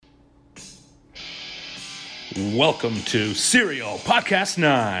Welcome to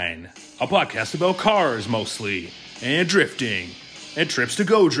SerialPodcastNine, a podcast about cars mostly, and drifting, and trips to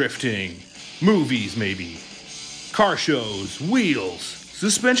go drifting, movies maybe, car shows, wheels,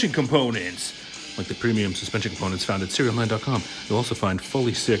 suspension components, like the premium suspension components found at SerialNine.com. You'll also find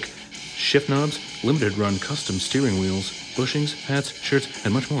fully sick shift knobs, limited run custom steering wheels, bushings, hats, shirts,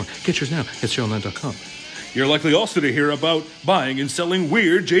 and much more. Get yours now at SerialNine.com. You're likely also to hear about buying and selling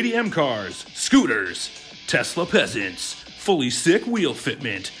weird JDM cars, scooters, Tesla peasants, fully sick wheel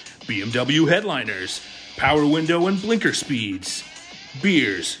fitment, BMW headliners, power window and blinker speeds,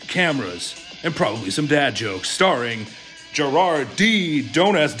 beers, cameras, and probably some dad jokes starring Gerard D.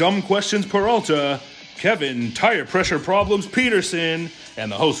 Don't Ask Dumb Questions Peralta, Kevin Tire Pressure Problems Peterson,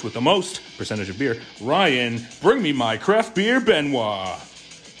 and the host with the most percentage of beer, Ryan Bring Me My Craft Beer Benoit.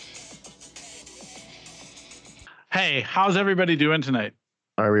 Hey, how's everybody doing tonight?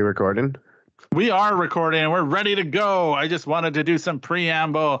 Are we recording? We are recording and we're ready to go. I just wanted to do some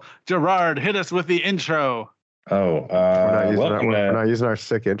preamble. Gerard, hit us with the intro. We're not using our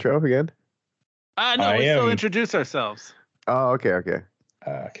sick intro again? No, we still introduce ourselves. Oh, okay.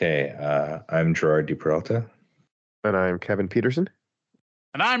 I'm Gerard D. Peralta. And I'm Kevin Peterson.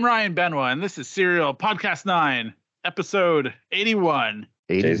 And I'm Ryan Benoit, and this is Serial Podcast 9, episode 81.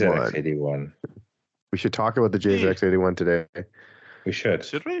 JZX81. We should talk about the JZX81 today. We should.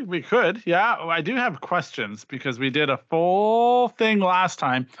 Should we? We could. Yeah, I do have questions because we did a full thing last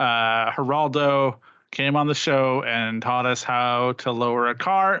time. Geraldo came on the show and taught us how to lower a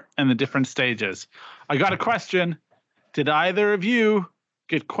car and the different stages. I got a question. Did either of you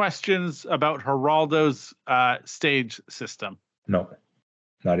get questions about Geraldo's stage system? No,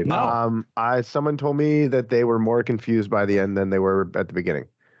 not even. No. Someone told me that they were more confused by the end than they were at the beginning.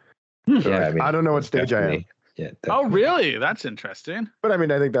 So Yeah, I don't know what stage I am. Yeah. Oh, really? That's interesting. But I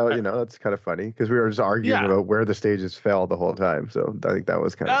mean, I think that, that's kind of funny because we were just arguing about where the stages fell the whole time. So I think that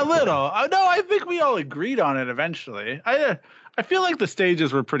was kind of a little. No, I think we all agreed on it eventually. I feel like the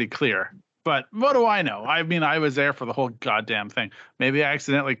stages were pretty clear. But what do I know? I mean, I was there for the whole goddamn thing. Maybe I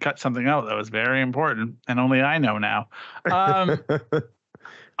accidentally cut something out that was very important, and only I know now. Ryan's got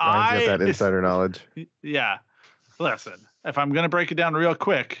that insider knowledge. Yeah. Listen, if I'm going to break it down real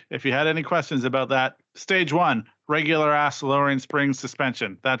quick, if you had any questions about that, stage 1, regular ass lowering spring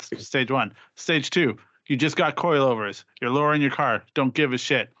suspension. That's stage 1. Stage 2, you just got coilovers. You're lowering your car. Don't give a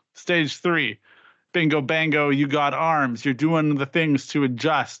shit. Stage 3, bingo bango, you got arms. You're doing the things to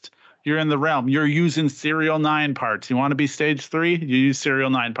adjust. You're in the realm. You're using Serial 9 parts. You want to be stage 3? You use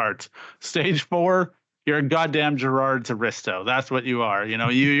Serial 9 parts. Stage 4, you're a goddamn Gerard's Aristo. That's what you are. You know,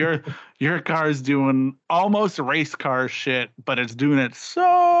 your car's doing almost race car shit, but it's doing it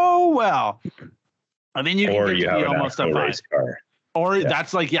so well. I mean, you can get to be almost a 5. Race car. Or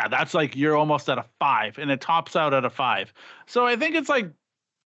that's like you're almost at a 5, and it tops out at a 5. So I think it's like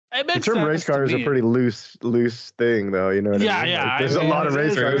the term race car is a pretty loose thing, though. You know what I mean? Yeah. Like, there's a lot of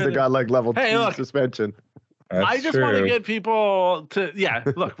race cars that got like level 2 suspension. That's I just true. want to get people to,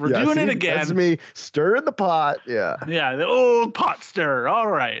 look, we're doing it again. That's me stirring the pot. Yeah. Yeah, the old pot stir. All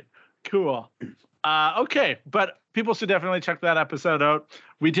right, cool. Okay, but people should definitely check that episode out.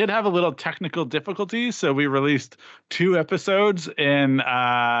 We did have a little technical difficulty, so we released 2 episodes in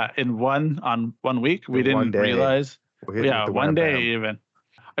 1 week. We didn't realize. One day even.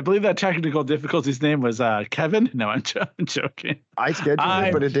 I believe that technical difficulty's name was Kevin. No, I'm joking. I scheduled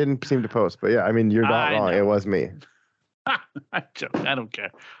it, but it didn't seem to post. But yeah, I mean, you're not wrong. It was me. I'm joking. I don't care.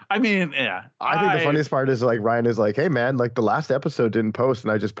 I mean, yeah. I think the funniest part is like Ryan is like, "Hey man, like the last episode didn't post,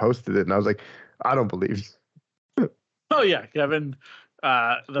 and I just posted it," and I was like, "I don't believe you." Oh yeah, Kevin.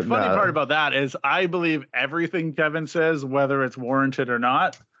 The funny part about that is I believe everything Kevin says, whether it's warranted or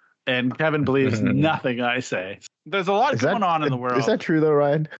not. And Kevin believes nothing I say. There's a lot going on in the world. Is that true though,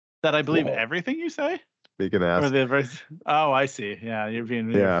 Ryan? That I believe everything you say? Speaking of. Oh, I see. Yeah, you're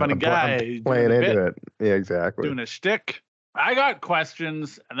being a funny guy. I'm playing into it. Yeah, exactly. Doing a shtick. I got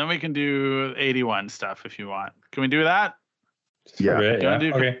questions, and then we can do 81 stuff if you want. Can we do that? Yeah.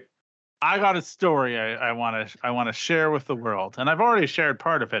 Okay. I got a story I want to share with the world, and I've already shared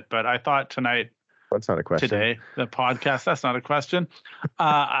part of it, but I thought tonight. That's not a question. Today, the podcast, that's not a question.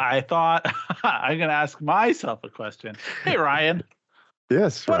 I thought I'm going to ask myself a question. Hey, Ryan.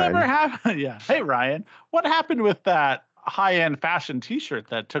 Yes, Whatever happened? Yeah. Hey, Ryan. What happened with that high-end fashion T-shirt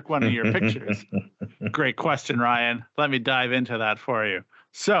that took one of your pictures? Great question, Ryan. Let me dive into that for you.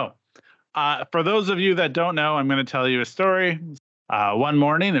 So, for those of you that don't know, I'm going to tell you a story. One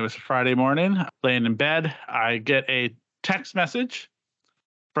morning, it was a Friday morning, laying in bed, I get a text message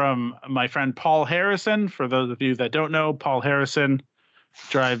from my friend Paul Harrison. For those of you that don't know, Paul Harrison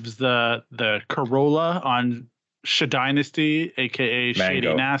drives the Corolla on Dynasty, aka Shady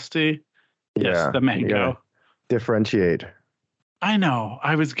Mango. Nasty. Yes, Yeah, the you mango. gotta differentiate. I know.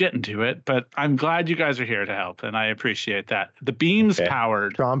 I was getting to it, but I'm glad you guys are here to help, and I appreciate that. The Beams Okay.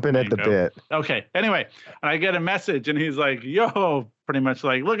 powered. Chomping at the mango. bit. Okay. Anyway, and I get a message, and he's like, "Yo," pretty much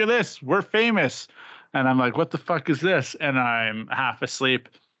like, "Look at this, we're famous." And I'm like, "What the fuck is this?" And I'm half asleep,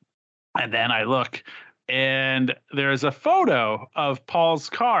 and then I look, and there's a photo of Paul's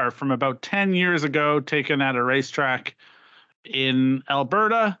car from about 10 years ago, taken at a racetrack in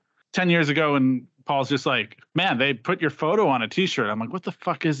Alberta 10 years ago. And Paul's just like, "Man, they put your photo on a t-shirt." I'm like, "What the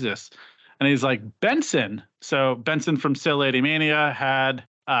fuck is this?" And he's like, "Benson." So Benson from Still Lady Mania had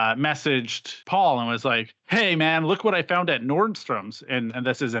messaged Paul and was like, "Hey man, look what I found at Nordstrom's." And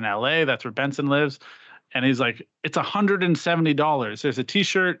this is in LA. That's where Benson lives. And he's like, "It's $170. There's a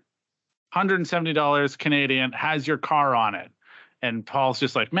t-shirt, $170 Canadian, has your car on it." And Paul's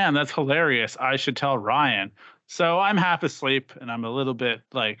just like, "Man, that's hilarious. I should tell Ryan." So I'm half asleep and I'm a little bit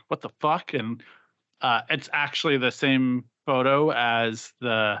like, "What the fuck?" And it's actually the same photo as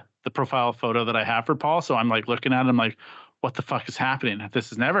the profile photo that I have for Paul. So I'm like looking at him like, "What the fuck is happening? This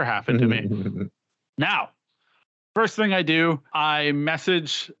has never happened to me." Now, first thing I do, I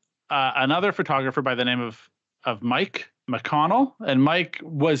message another photographer by the name of Mike McConnell, and Mike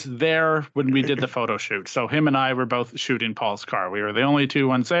was there when we did the photo shoot. So him and I were both shooting Paul's car. We were the only two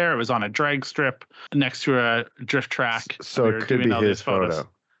ones there. It was on a drag strip next to a drift track. So We were it could doing be all his these photos. photo.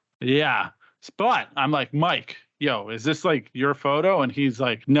 Yeah. But I'm like, "Mike, yo, is this like your photo?" And he's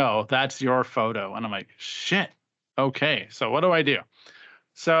like, "No, that's your photo." And I'm like, "Shit. Okay. So what do I do?"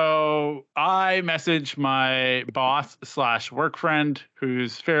 So I message my boss / work friend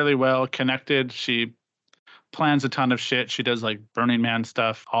who's fairly well connected. She plans a ton of shit. She does like Burning Man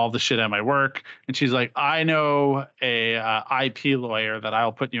stuff, all the shit at my work. And she's like, "I know a IP lawyer that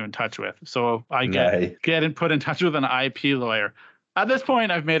I'll put you in touch with." So I Nice. get and put in touch with an IP lawyer. At this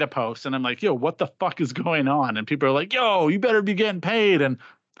point, I've made a post and I'm like, "Yo, what the fuck is going on?" And people are like, "Yo, you better be getting paid." And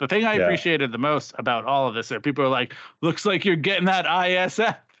the thing I Yeah. appreciated the most about all of this, are people are like, "Looks like you're getting that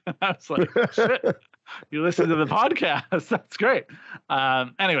ISF." And I was like, "Shit, you listen to the podcast. That's great."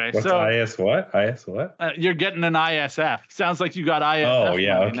 Anyway, What's so IS what? IS what? you're getting an ISF. Sounds like you got ISF. Oh,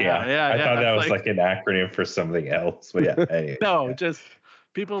 yeah. money Okay. now. I thought that that's was like an acronym for something else. But yeah. Anyway, no, yeah. just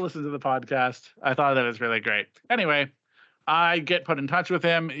people listen to the podcast. I thought that was really great. Anyway, I get put in touch with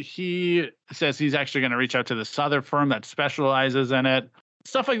him. He says he's actually going to reach out to this other firm that specializes in it.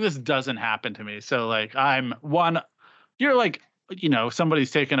 Stuff like this doesn't happen to me. So like you're like,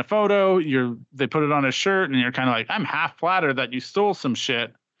 somebody's taking a photo, they put it on a shirt, and you're kind of like, I'm half flattered that you stole some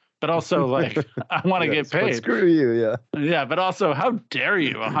shit, but also like, I want to get But paid. screw you, yeah. Yeah, but also, how dare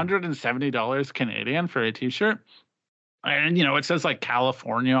you? $170 Canadian for a t-shirt. And, it says like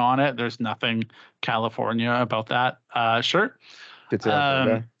California on it. There's nothing California about that shirt. It's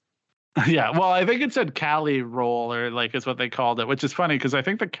Alberta. Yeah, well, I think it said Cali roll, or like is what they called it, which is funny because I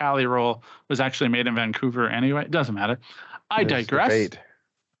think the Cali roll was actually made in Vancouver anyway. It doesn't matter. I There's digress. debate.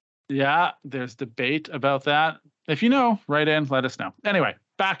 Yeah, there's debate about that. If you know, write in, let us know. Anyway,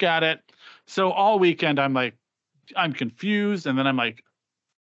 back at it. So all weekend, I'm confused. And then I'm like,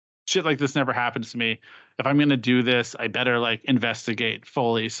 shit like this never happens to me. If I'm going to do this, I better like investigate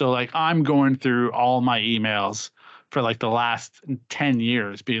fully. So like I'm going through all my emails for like the last 10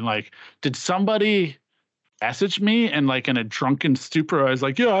 years being like, did somebody message me? And like in a drunken stupor, I was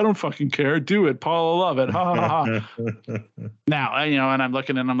like, yeah, I don't fucking care. Do it. Paul will love it. Ha ha ha. Now, and I'm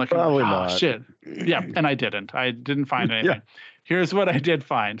looking Probably oh not. shit. Yeah. And I didn't find anything. Yeah. Here's what I did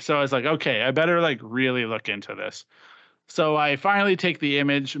find. So I was like, okay, I better like really look into this. So I finally take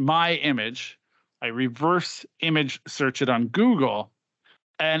my image, I reverse image search it on Google,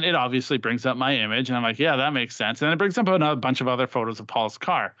 and it obviously brings up my image. And I'm like, yeah, that makes sense. And it brings up a bunch of other photos of Paul's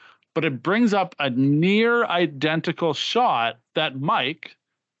car. But it brings up a near identical shot that Mike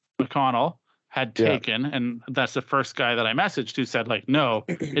McConnell had taken. And that's the first guy that I messaged who said, like, no,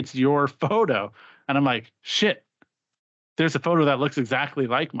 it's your photo. And I'm like, shit, there's a photo that looks exactly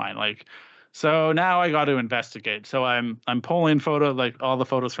like mine. Like, so now I got to investigate. So I'm pulling like all the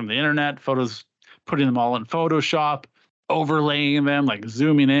photos from the internet, putting them all in Photoshop, overlaying them, like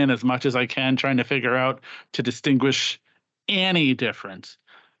zooming in as much as I can, trying to figure out to distinguish any difference.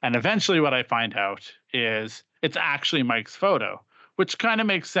 And eventually what I find out is it's actually Mike's photo, which kind of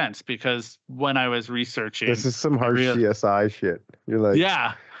makes sense because when I was researching, This is some harsh CSI shit. You're like,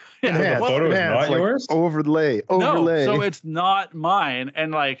 yeah. enhance, The photo is enhance, not like, yours? overlay. No, so it's not mine.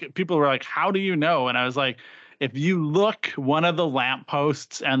 And like people were like, how do you know? And I was like, if you look, one of the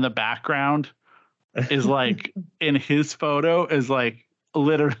lampposts and the background is like in his photo is like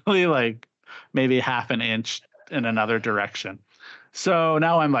literally like maybe half an inch in another direction. So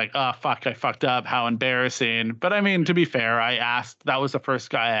now I'm like, oh, fuck, I fucked up. How embarrassing. But I mean, to be fair, I asked, that was the first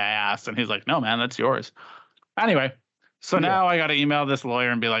guy I asked. And he's like, no, man, that's yours. Anyway, so now I got to email this lawyer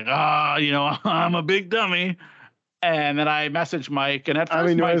and be like, I'm a big dummy. And then I messaged Mike. And at first,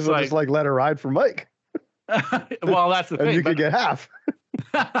 you might Mike's as well just like let her ride for Mike. well, that's the thing. And you could get half.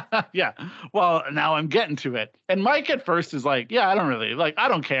 Yeah. Well, now I'm getting to it. And Mike at first is like, yeah, I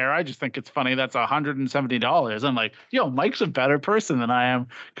don't care. I just think it's funny. That's $170. I'm like, yo, Mike's a better person than I am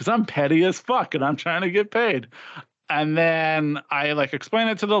because I'm petty as fuck and I'm trying to get paid. And then I like explain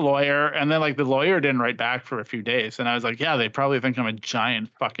it to the lawyer, and then like the lawyer didn't write back for a few days. And I was like, yeah, they probably think I'm a giant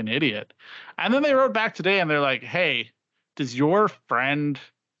fucking idiot. And then they wrote back today and they're like, hey, is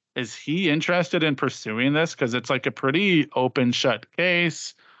he interested in pursuing this? Because it's like a pretty open shut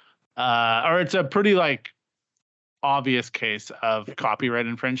case, or it's a pretty like obvious case of copyright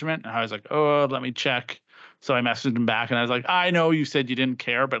infringement. And I was like, oh, let me check. So I messaged him back and I was like, I know you said you didn't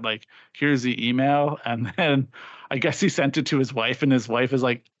care, but like, here's the email. And then I guess he sent it to his wife, and his wife is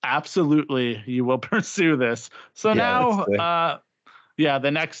like, absolutely, you will pursue this. So now,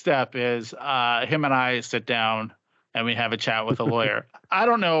 the next step is him and I sit down and we have a chat with a lawyer. I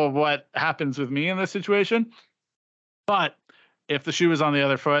don't know what happens with me in this situation, but if the shoe was on the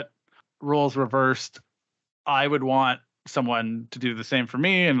other foot, roles reversed, I would want someone to do the same for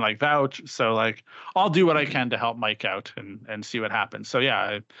me and like vouch. So like I'll do what I can to help Mike out and see what happens. So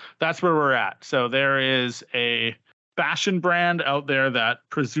yeah, that's where we're at. So there is a fashion brand out there that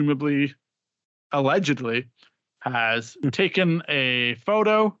presumably, allegedly, has taken a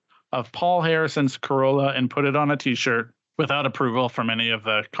photo of Paul Harrison's Corolla and put it on a t-shirt without approval from any of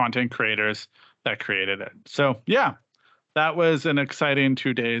the content creators that created it. So yeah, that was an exciting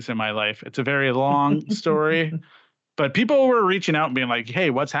 2 days in my life. It's a very long story. But people were reaching out and being like, hey,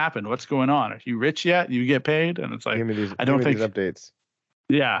 what's happened? What's going on? Are you rich yet? You get paid? And it's like, I don't think these updates.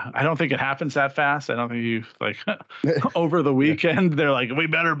 Yeah, I don't think it happens that fast. I don't think you like over the weekend, they're like, we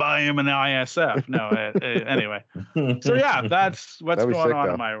better buy him an ISF. No, anyway. So yeah, that's what's going on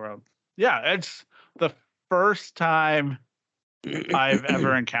in my world. Yeah, it's the first time I've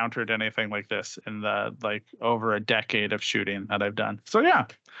ever encountered anything like this in the like over a decade of shooting that I've done. So yeah,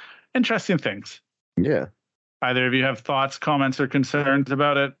 interesting things. Yeah. Either of you have thoughts, comments, or concerns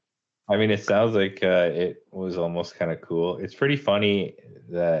about it? I mean, it sounds like it was almost kind of cool. It's pretty funny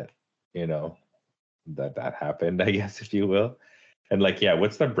that, that happened, I guess, if you will. And like, yeah,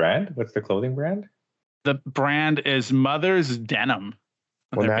 what's the brand? What's the clothing brand? The brand is Mother's Denim.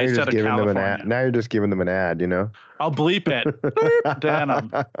 Well, now you're just giving them an ad. Now you're just giving them an ad, I'll bleep it. Bleep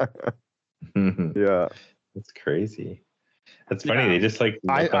Denim. Yeah. That's crazy. That's funny. Yeah. They just like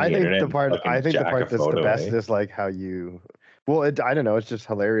I think the part that's the best is like how you. Well, I don't know. It's just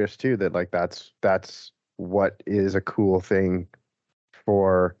hilarious too that like that's what is a cool thing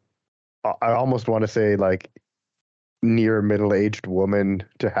for. I almost want to say like near middle-aged woman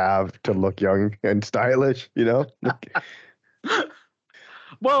to have to look young and stylish.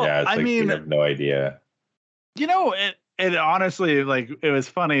 Well, yeah, I mean, I have no idea. It honestly, like, it was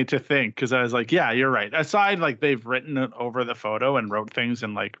funny to think because I was like, yeah, you're right. Aside, like, they've written it over the photo and wrote things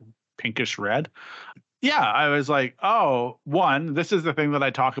in like pinkish red. Yeah, I was like, oh, one, this is the thing that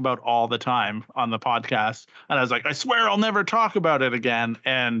I talk about all the time on the podcast. And I was like, I swear I'll never talk about it again.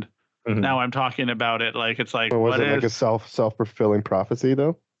 And now I'm talking about it. Like, it's like, was it like a self-fulfilling prophecy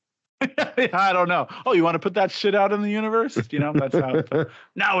though? I don't know. Oh, you want to put that shit out in the universe? That's how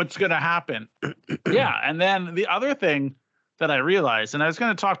now it's going to happen. Yeah. And then the other thing that I realized, and I was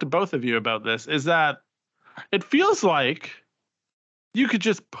going to talk to both of you about this, is that it feels like you could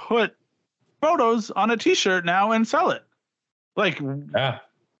just put photos on a t-shirt now and sell it. Like, yeah.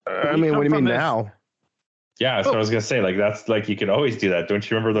 I mean, what do you mean now? Yeah, that's what I was going to say. Like, that's like, you can always do that. Don't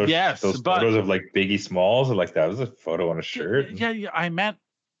you remember those photos of like Biggie Smalls? Or like, that was a photo on a shirt. Yeah. I meant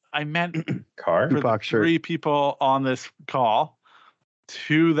car for the three people on this call,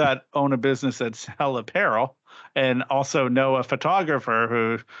 two that own a business that sell apparel, and also know a photographer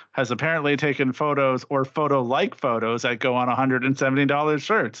who has apparently taken photos or photo-like photos that go on $170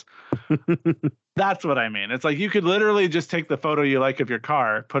 shirts. That's what I mean. It's like you could literally just take the photo you like of your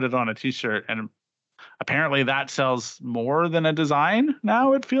car, put it on a t-shirt, and apparently that sells more than a design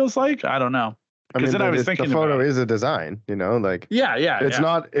now, it feels like. I don't know. Because then I was thinking the photo is a design, like it's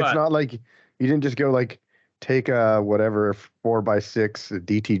not like you didn't just go like take a whatever 4x6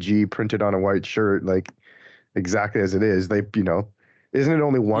 DTG printed on a white shirt like exactly as it is. They isn't it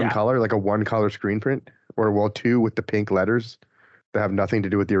only one color, like a one color screen print, or two with the pink letters that have nothing to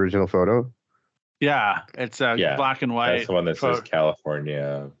do with the original photo? Yeah, it's black and white. That's the one that says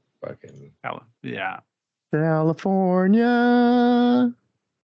California. Fucking yeah. California.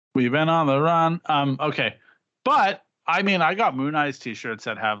 We've been on the run. Okay. But I mean, I got Moon Eyes t-shirts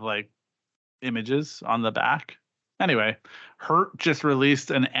that have like images on the back. Anyway, Hurt just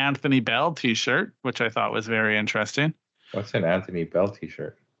released an Anthony Bell t-shirt, which I thought was very interesting. What's an Anthony Bell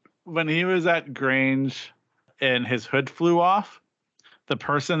t-shirt? When he was at Grange and his hood flew off, the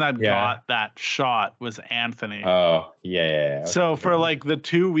person that got that shot was Anthony. Oh, yeah. So for like the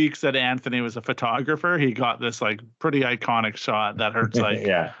 2 weeks that Anthony was a photographer, he got this like pretty iconic shot that Hurt's like,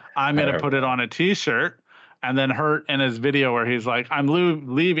 I'm going to put it on a t-shirt. And then Hurt in his video where he's like, I'm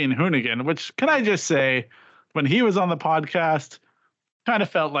leaving Hoonigan, which can I just say, when he was on the podcast, kind of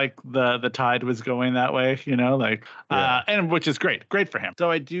felt like the tide was going that way, you know, like, and which is great for him.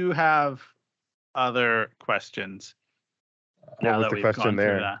 So I do have other questions. Now that we've gone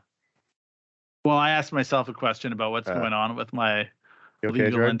through that. Well, I asked myself a question about what's going on with my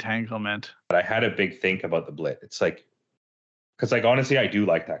legal entanglement. But I had a big think about the Blit. It's like, because like honestly, I do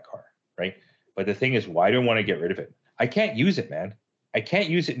like that car, right? But the thing is, why do I want to get rid of it? I can't use it, man. I can't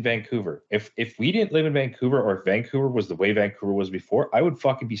use it in Vancouver. If we didn't live in Vancouver, or if Vancouver was the way Vancouver was before, I would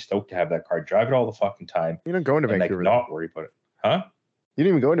fucking be stoked to have that car, drive it all the fucking time. You don't go into Vancouver, like, not worry about it, huh? You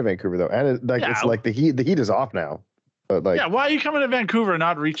didn't even go into Vancouver though, and it's like the heat is off now. But like, why are you coming to Vancouver and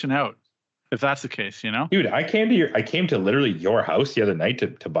not reaching out? If that's the case, you know, dude, I came to literally your house the other night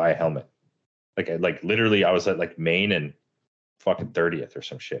to buy a helmet. Like literally, I was at like Maine and fucking 30th or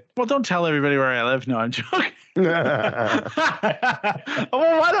some shit. Well, don't tell everybody where I live. No, I'm joking. Well,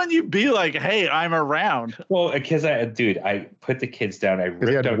 why don't you be like, hey, I'm around? Well, because I put the kids down. I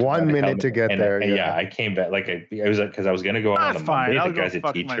ripped out 1 minute to get there. Yeah, I came back. Like I was because I was gonna go out on the Monday. I'll the guy's go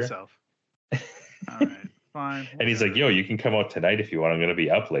fuck a teacher. Myself. All right. Fine. And he's like, yo, you can come out tonight if you want. I'm going to be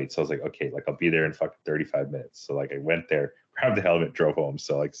up late. So I was like, okay, like I'll be there in fucking 35 minutes. So like I went there, grabbed the helmet, drove home.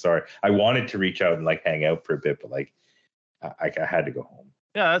 So like, sorry. I wanted to reach out and like hang out for a bit, but like I had to go home.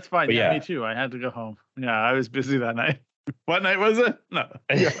 Yeah, that's fine. Yeah, me too. I had to go home. Yeah, I was busy that night. What night was it? No.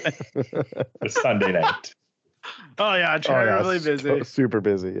 The Sunday night. Oh yeah, really busy. Super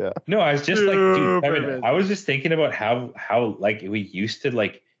busy, yeah. No, I was just like, dude, Kevin, I was just thinking about how like we used to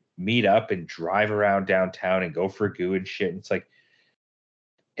like meet up and drive around downtown and go for goo and shit. And it's like,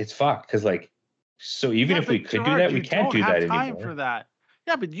 it's fucked because like, so even if we could do that, we can't do that anymore. Time for that.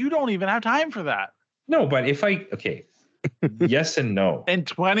 Yeah, but you don't even have time for that. No, but if yes and no. In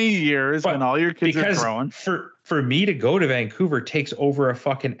 20 years, when all your kids are grown, for me to go to Vancouver takes over a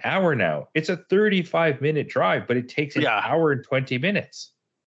fucking hour now. It's a 35-minute drive, but it takes an hour and 20 minutes.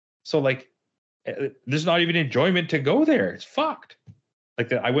 So like, there's not even enjoyment to go there. It's fucked.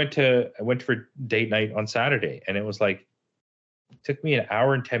 Like I went for date night on Saturday, and it was like, it took me an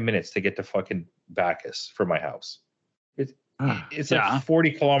hour and 10 minutes to get to fucking Bacchus from my house. It's like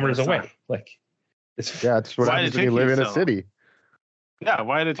 40 kilometers away. Like, it's what happens when you live in a city. Yeah,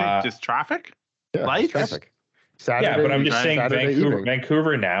 why did it take just traffic? Yeah, lights? Traffic. Saturday, but I'm just saying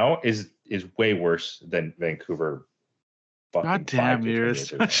Vancouver now is way worse than Vancouver. God damn, you're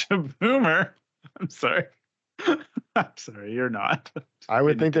such a boomer. I'm sorry. I'm sorry, you're not. I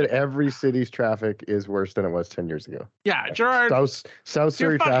would think that every city's traffic is worse than it was 10 years ago. Yeah, Gerard. South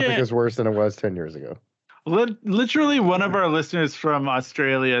Surrey traffic is worse than it was 10 years ago. Literally, one of our listeners from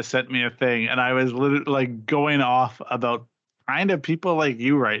Australia sent me a thing, and I was like going off about kind of people like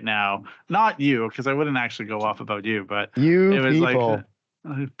you right now. Not you, because I wouldn't actually go off about you, but it was people.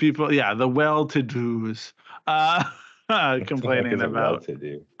 Like people, the well-to-dos complaining about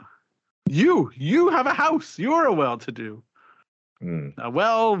well-to-do. You have a house. You're a well-to-do. A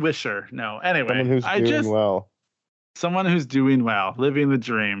well-wisher. No, anyway, someone who's doing well, living the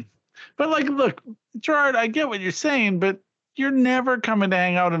dream. But like, look, Gerard, I get what you're saying, but you're never coming to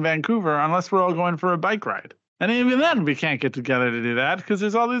hang out in Vancouver unless we're all going for a bike ride. And even then, we can't get together to do that because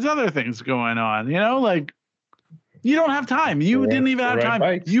there's all these other things going on. You know, like you don't have time. You didn't even have time.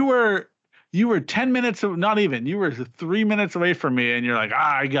 Bikes. You were 10 minutes, not even. You were 3 minutes away from me, and you're like,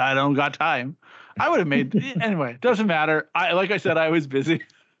 I don't got time. I would have made anyway. Doesn't matter. Like I said, I was busy.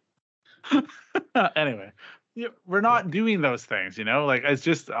 Anyway. We're not doing those things, you know, like it's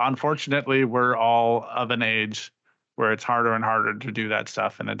just unfortunately we're all of an age where it's harder and harder to do that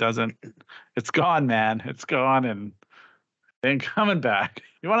stuff. And it's gone, man. It's gone and ain't coming back.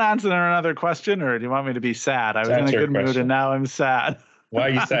 You want to answer another question or do you want me to be sad? I was in a good mood and now I'm sad. Why are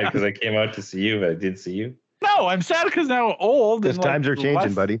you sad? Because I came out to see you, but I didn't see you. No, I'm sad because now I'm old. Because times are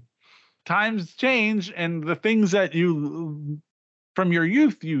changing, buddy. Times change and the things that you from your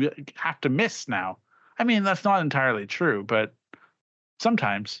youth you have to miss now. I mean, that's not entirely true, but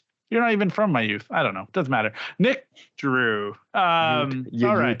sometimes You're not even from my youth. I don't know. Doesn't matter. Nick Drew. All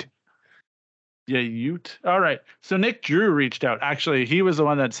right. Yeah, Ute. All right. So Nick Drew reached out. Actually, he was the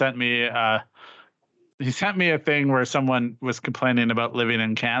one that sent me. He sent me a thing where someone was complaining about living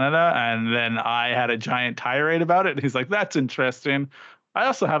in Canada, and then I had a giant tirade about it. And he's like, "That's interesting. I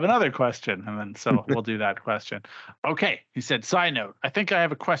also have another question." And then so we'll do that question. Okay. He said, "Side note, I think I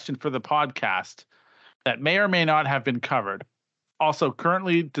have a question for the podcast that may or may not have been covered. Also,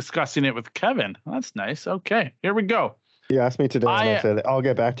 currently discussing it with Kevin." That's nice. Okay, here we go. He asked me today, and I said, "I'll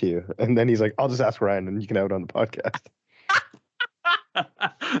get back to you." And then he's like, "I'll just ask Ryan, and you can have it on the podcast."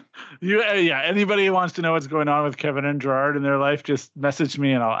 Anybody who wants to know what's going on with Kevin and Gerard in their life, just message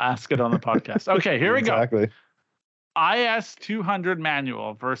me, and I'll ask it on the podcast. Okay, here we go. Exactly. IS 200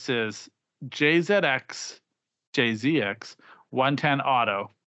 manual versus JZX 110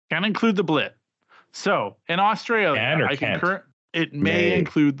 auto. Can include the blit. So in Australia, it may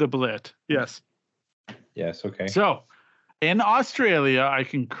include the blit. Yes. Yes. Okay. So in Australia, I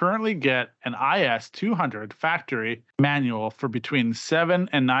can currently get an IS 200 factory manual for between 7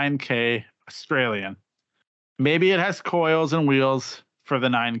 and 9K Australian. Maybe it has coils and wheels for the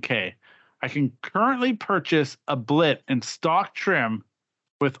 9K. I can currently purchase a blit in stock trim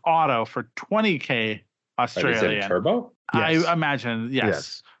with auto for 20K Australian. Is it turbo? Yes. I imagine,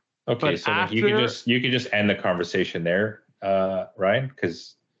 yes. Okay, so you can just end the conversation there, Ryan,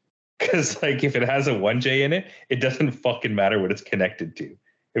 because like if it has a 1J in it, it doesn't fucking matter what it's connected to.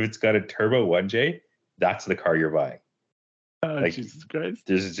 If it's got a turbo 1J, that's the car you're buying. Jesus Christ!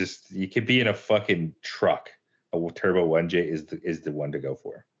 There's just, you could be in a fucking truck. A turbo 1J is the one to go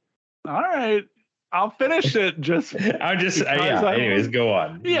for. All right, I'll finish it. Anyways, go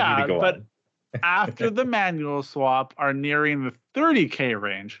on. Yeah, but after the manual swap are nearing the 30K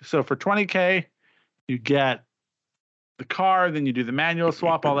range. So for 20K, you get the car, then you do the manual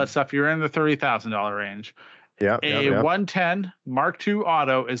swap, all that stuff. You're in the $30,000 range. Yeah. A 110 Mark II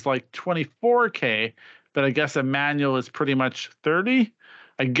auto is like 24K, but I guess a manual is pretty much 30.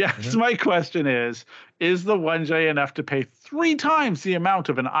 I guess my question is the 1J enough to pay 3 times the amount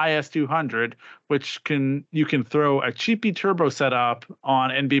of an IS200, which you can throw a cheapy turbo setup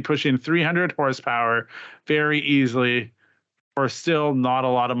on and be pushing 300 horsepower very easily for still not a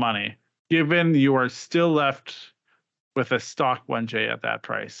lot of money, given you are still left with a stock 1J at that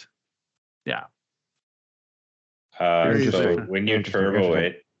price? Yeah. So when you turbo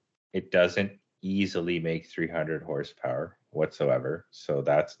it, it doesn't easily make 300 horsepower whatsoever. So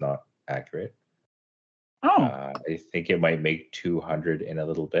that's not accurate. I think it might make 200 in a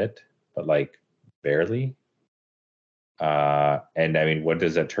little bit, but like barely. And I mean, what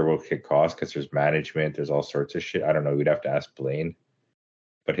does that turbo kit cost? Because there's management, there's all sorts of shit. I don't know. We'd have to ask Blaine.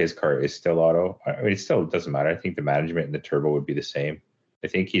 But his car is still auto. I mean, it still doesn't matter. I think the management and the turbo would be the same. I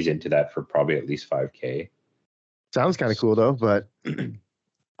think he's into that for probably at least 5K. Sounds kind of cool though, but like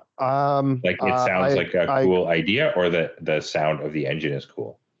it sounds like a cool idea, or the sound of the engine is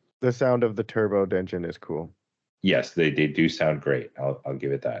cool. The sound of the turbo engine is cool. Yes, they do sound great. I'll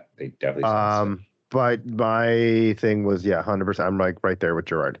give it that. They definitely sound sick. But my thing was 100%. I'm like right there with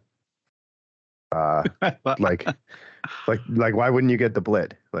Gerard. Like why wouldn't you get the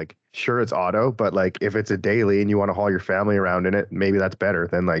blit? Like, sure, it's auto, but like if it's a daily and you want to haul your family around in it, maybe that's better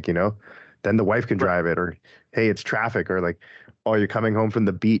than then the wife can drive it, or hey, it's traffic, or like, oh, you're coming home from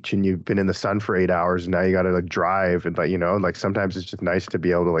the beach and you've been in the sun for 8 hours and now you got to like drive, and like sometimes it's just nice to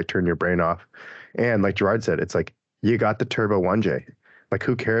be able to like turn your brain off. And like Gerard said, it's like you got the turbo 1J. Like,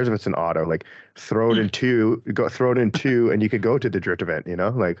 who cares if it's an auto? Like, throw it in two, and you could go to the drift event.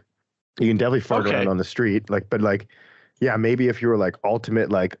 Like you can definitely fart around on the street. Like, but like, yeah, maybe if you were like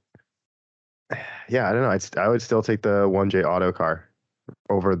ultimate, like, yeah, I don't know. I would still take the 1J auto car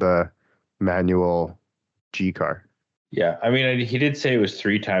over the manual G car. Yeah, I mean, he did say it was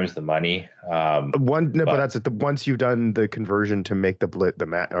 3 times the money. But that's it. Once you've done the conversion to make the blit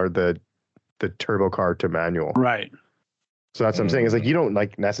the turbo car to manual, right? So that's what I'm saying. Is like you don't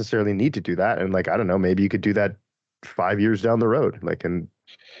like necessarily need to do that, and like I don't know, maybe you could do that 5 years down the road, like, and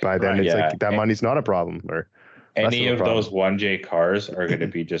by then it's like that money's not a problem. Or any of those 1J cars are going to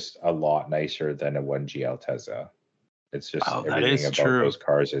be just a lot nicer than a 1G Altezza. It's just everything about those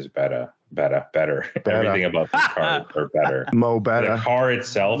cars is better. Everything about these cars are better. Better. The car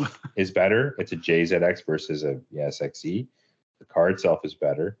itself is better. It's a JZX versus a SXE. The car itself is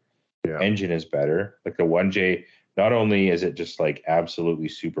better. Yeah. Engine is better. Like the 1J, not only is it just like absolutely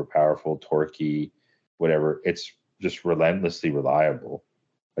super powerful, torquey, whatever, it's just relentlessly reliable.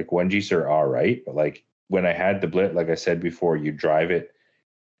 Like 1Gs are all right, but like when I had the blit, like I said before, you drive it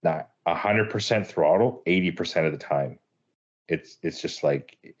not 100% throttle 80% of the time. it's just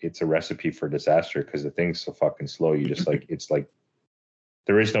like it's a recipe for disaster because the thing's so fucking slow. You just like it's like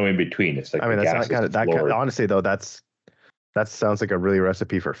there is no in between. It's like that's not kind of that. Honestly, though, that sounds like a really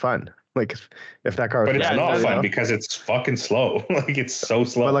recipe for fun. Like if that car, but it's not fun because it's fucking slow. Like it's so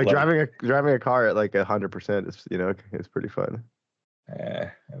slow. But like driving a car at like 100% is it's pretty fun.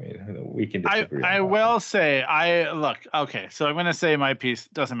 I mean, we can disagree. I will say, okay, so I'm going to say my piece.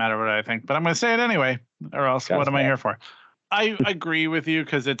 Doesn't matter what I think, but I'm going to say it anyway, or else what am I here for? I agree with you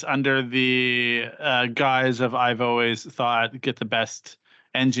because it's under the guise of I've always thought get the best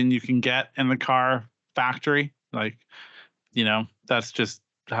engine you can get in the car factory. Like, that's just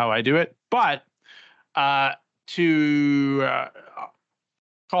how I do it. But to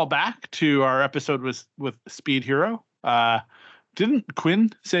call back to our episode with Speed Hero, didn't Quinn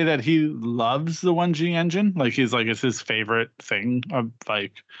say that he loves the 1G engine? Like he's like it's his favorite thing of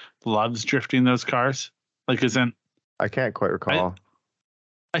like loves drifting those cars. Like I can't quite recall.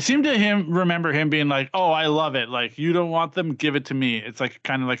 I seem to remember him being like, "Oh, I love it. Like you don't want them, give it to me." It's like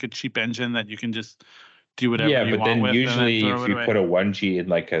kind of like a cheap engine that you can just do whatever you want with. Yeah, but then usually if you put a 1G in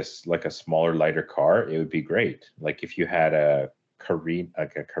like a smaller, lighter car, it would be great. Like if you had a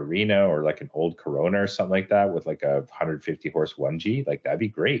Carina or like an old Corona or something like that with like a 150 horse 1G, like that'd be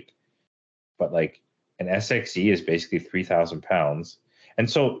great. But like an SXE is basically 3,000 pounds. And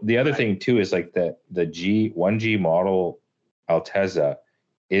so the other thing too is like the 1G model Altezza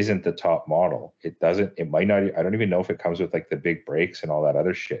isn't the top model. It might not, I don't even know if it comes with like the big brakes and all that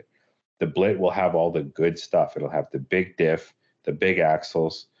other shit. The Blit will have all the good stuff. It'll have the big diff, the big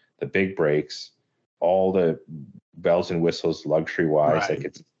axles, the big brakes, all the bells and whistles luxury wise. Right.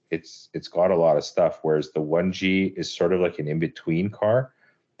 Like it's got a lot of stuff. Whereas the 1G is sort of like an in-between car.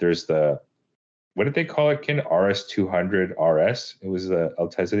 There's what did they call it, Ken? RS200 RS. It was the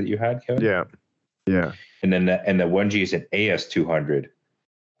Altezza that you had, Kevin? Yeah. And then the 1G is an AS200.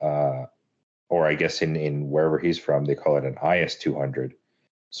 Or I guess in wherever he's from, they call it an IS200.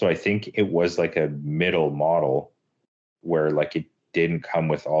 So I think it was like a middle model where like it didn't come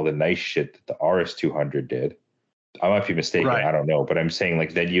with all the nice shit that the RS200 did. I might be mistaken. Right. I don't know. But I'm saying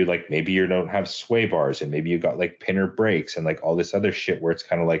like then you like maybe you don't have sway bars and maybe you got like pinner brakes and like all this other shit where it's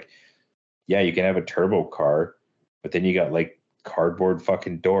kind of like, yeah, you can have a turbo car, but then you got like cardboard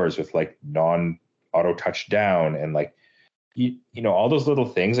fucking doors with like non-auto touch down and like you know all those little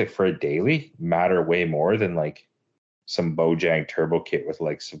things like for a daily matter way more than like some Bojang turbo kit with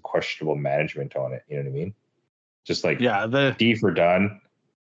like some questionable management on it. You know what I mean? Just like D for done.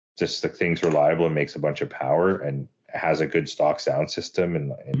 Just the thing's reliable and makes a bunch of power and has a good stock sound system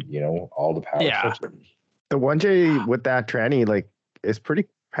and all the power. Yeah. Stuff. The 1J with that tranny like is pretty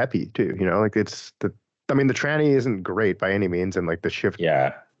peppy too. Like the tranny isn't great by any means and like the shift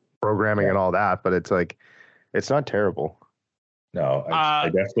programming and all that, but it's like it's not terrible. No, I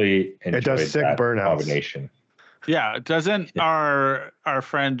definitely enjoyed it does sick that burnouts. Combination. Yeah, doesn't our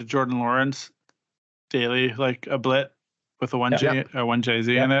friend Jordan Lawrence daily like a Blit with a 1G or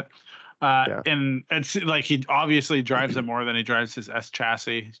 1JZ in it? And it's like he obviously drives it more than he drives his S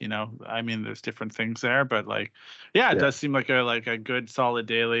chassis. I mean, there's different things there, but like, it does seem like a good solid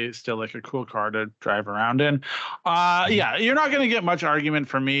daily, still like a cool car to drive around in. You're not going to get much argument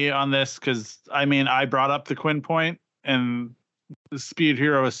from me on this because I mean, I brought up the Quinn point and. Speed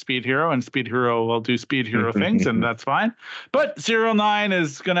Hero is Speed Hero, and Speed Hero will do Speed Hero things, and that's fine. But 09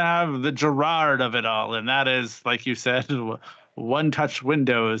 is going to have the Gerard of it all, and that is, like you said, one-touch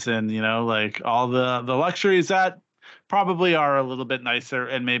windows and, like all the luxuries that probably are a little bit nicer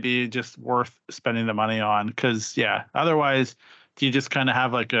and maybe just worth spending the money on. Because, otherwise, you just kind of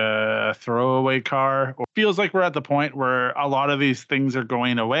have like a throwaway car. It feels like we're at the point where a lot of these things are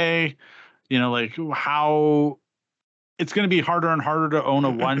going away, like how... It's going to be harder and harder to own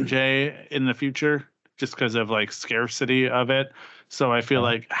a 1J in the future just because of like scarcity of it. So I feel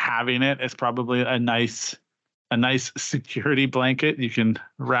like having it is probably a nice security blanket you can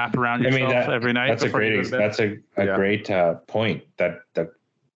wrap around yourself every night. That's a great point. That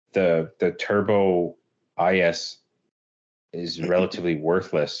the turbo IS is relatively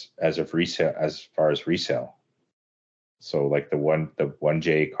worthless as far as resale. So like the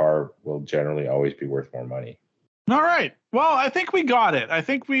 1J car will generally always be worth more money. All right. Well, I think we got it. I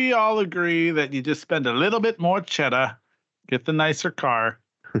think we all agree that you just spend a little bit more cheddar, get the nicer car.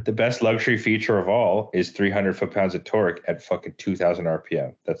 The best luxury feature of all is 300 foot-pounds of torque at fucking 2,000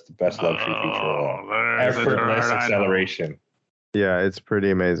 RPM. That's the best luxury feature of all. Effortless acceleration. Yeah, it's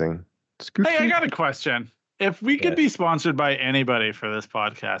pretty amazing. Hey, I got a question. If we could be sponsored by anybody for this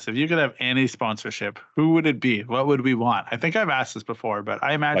podcast, if you could have any sponsorship, who would it be? What would we want? I think I've asked this before, but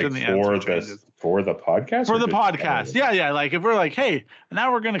I imagine the answer changes. For the podcast? For the podcast. Yeah. Like if we're like, hey,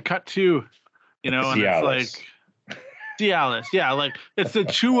 now we're going to cut to, and Cialis. it's like Cialis. Yeah, like it's the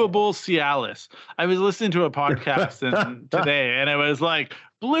chewable Cialis. I was listening to a podcast today, and it was like,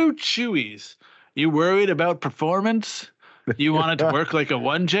 Blue Chewies. You worried about performance? You want it to work like a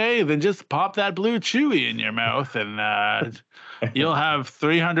 1J? Then just pop that Blue Chewy in your mouth, and you'll have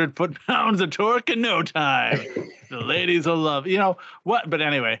 300 foot-pounds of torque in no time. The ladies will love what. But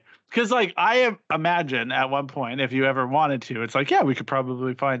anyway, because like I imagine at one point, if you ever wanted to, it's like, yeah, we could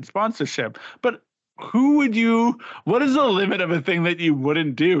probably find sponsorship. But what is the limit of a thing that you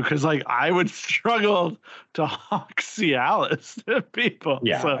wouldn't do? Because like I would struggle to hawk Cialis to people.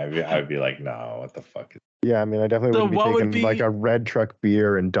 Yeah, so, I'd be like, no, what the fuck? Yeah, I mean, I definitely wouldn't be taking like a Red Truck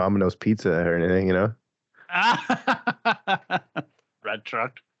beer and Domino's Pizza or anything, Red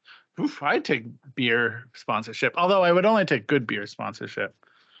Truck. Oof, I'd take beer sponsorship. Although I would only take good beer sponsorship.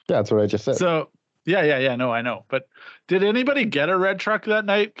 Yeah, that's what I just said. So, yeah. No, I know. But did anybody get a Red Truck that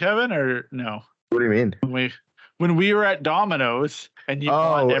night, Kevin, or no? What do you mean? When we were at Domino's and you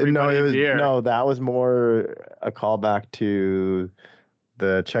bought everybody beer. No, that was more a callback to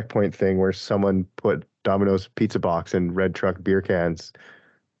the checkpoint thing where someone put Domino's pizza box and Red Truck beer cans.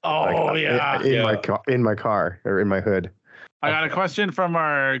 Oh, in my car or in my hood. I got a question from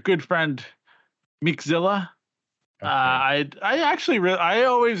our good friend Meekzilla. Okay. I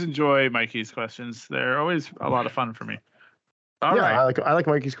always enjoy Mikey's questions. They're always a lot of fun for me. All right. I like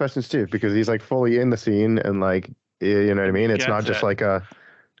Mikey's questions too, because he's like fully in the scene and like, you know what I mean? It's not just like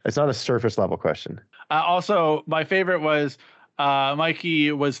it's not a surface level question. Also, my favorite was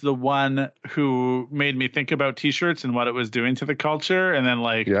Mikey was the one who made me think about t-shirts and what it was doing to the culture. And then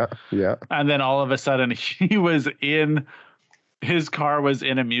like, yeah. And then all of a sudden his car was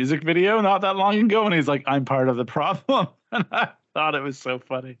in a music video not that long ago. And he's like, I'm part of the problem. And I thought it was so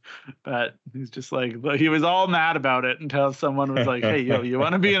funny, but he's just like, he was all mad about it until someone was like, hey, yo, you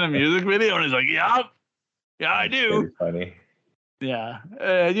want to be in a music video? And he's like, yeah, I do. Funny. Yeah.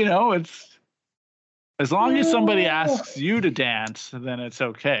 It's, as long as somebody asks you to dance, then it's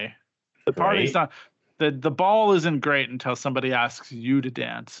okay. The party's not, the ball isn't great until somebody asks you to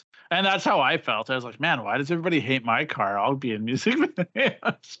dance. And that's how I felt. I was like, man, why does everybody hate my car? I'll be in music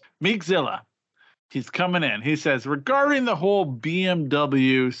videos. Meekzilla, he's coming in. He says, regarding the whole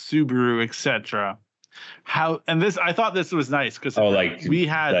BMW, Subaru, etc. I thought this was nice because we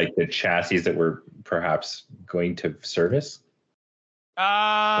had like the chassis that were perhaps going to service.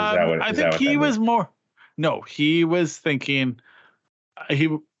 I think he was more. No, he was thinking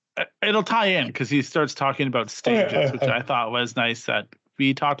it'll tie in because he starts talking about stages, which I thought was nice that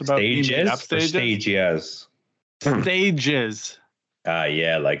we talked about. Stages.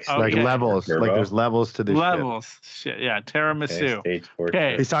 Yeah, like levels. Turbo. Like there's levels to this levels. Shit, yeah, tiramisu.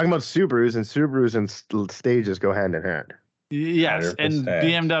 Okay. He's talking about Subarus, and Subarus and stages go hand in hand. Yes, 100%. And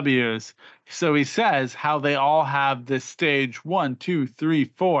BMWs. So he says how they all have this stage 1, 2, 3,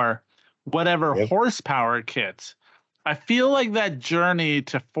 4, whatever horsepower kits. I feel like that journey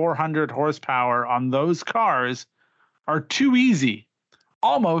to 400 horsepower on those cars are too easy.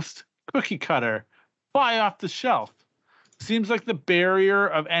 Almost cookie cutter, buy off the shelf. Seems like the barrier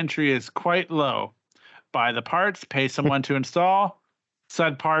of entry is quite low. Buy the parts, pay someone to install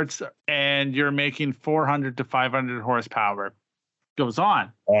said parts, and you're making 400 to 500 horsepower. Goes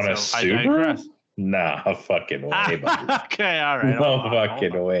on. On a Subaru? Nah, fucking way, buddy. Okay, all right. No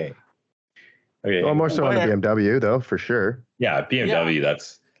fucking way. Okay. Well, more so on the BMW, though, for sure. Yeah, BMW,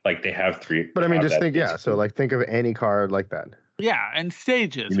 that's like they have three. But I mean, just think, so like think of any car like that. Yeah, and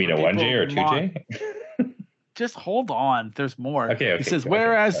stages. You mean a 1J or a 2J? Just hold on. There's more. Okay. He says,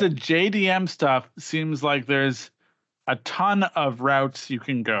 whereas the JDM stuff seems like there's a ton of routes you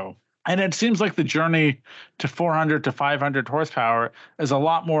can go. And it seems like the journey to 400 to 500 horsepower is a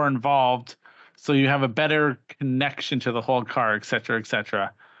lot more involved. So you have a better connection to the whole car, et cetera, et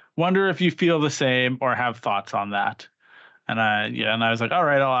cetera. Wonder if you feel the same or have thoughts on that. And I was like, all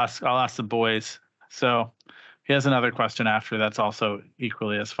right, I'll ask the boys. So he has another question after that's also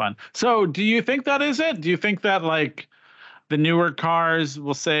equally as fun. So do you think that is it? Do you think that like the newer cars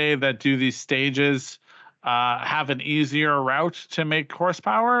will say that do these stages have an easier route to make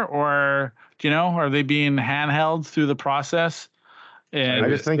horsepower, or are they being handheld through the process? And I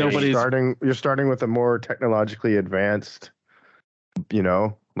just think you're starting with a more technologically advanced,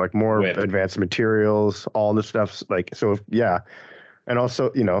 like more advanced materials, all this stuff. Like, so yeah. And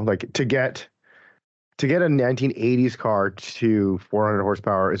also, like to get a 1980s car to 400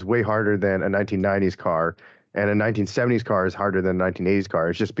 horsepower is way harder than a 1990s car And a 1970s car is harder than a 1980s car.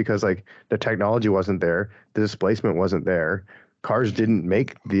 It's just because like the technology wasn't there, the displacement wasn't there. Cars didn't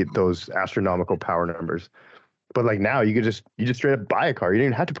make those astronomical power numbers. But like now, you just straight up buy a car. You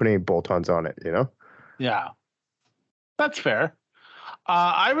didn't have to put any bolt-ons on it, you know? Yeah, that's fair.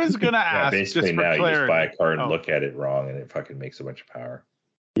 I was gonna ask. Basically, just for now clarity. you just buy a car and look at it wrong, and it fucking makes a bunch of power.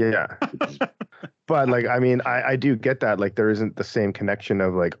 Yeah. But like, I mean, I do get that. Like, there isn't the same connection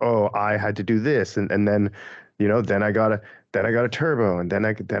of like, oh, I had to do this, and then, you know, then I got a turbo, and then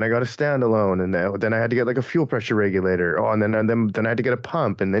I got a standalone, and then I had to get like a fuel pressure regulator. Oh, and then I had to get a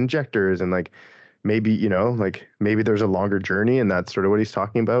pump and injectors, and like maybe, you know, like maybe there's a longer journey, and that's sort of what he's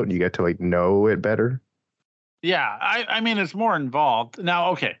talking about. You get to like know it better. Yeah, I mean, it's more involved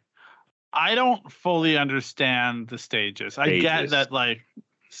now. Okay, I don't fully understand the stages. I get that, like,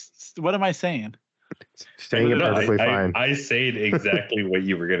 what am I saying? Saying it perfectly fine. I said exactly what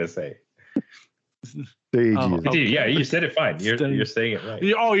you were gonna say. Okay. Yeah, you said it fine. You're saying it right.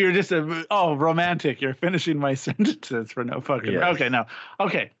 You're just romantic. You're finishing my sentences for no fucking. Yes. Okay, no.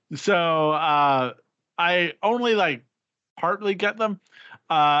 Okay, so I only like partly get them.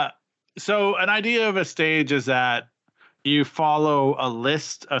 So an idea of a stage is that you follow a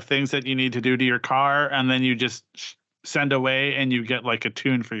list of things that you need to do to your car, and then you just send away and you get like a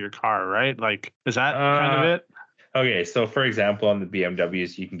tune for your car, right? Like, is that kind of it? Okay, so for example, on the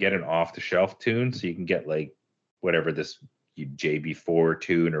BMWs, you can get an off-the-shelf tune, so you can get like whatever this JB4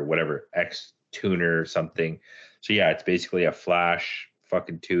 tune or whatever X tuner or something. So yeah, it's basically a flash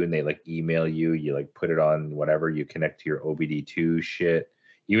fucking tune. They like email you, you like put it on whatever, you connect to your OBD2 shit.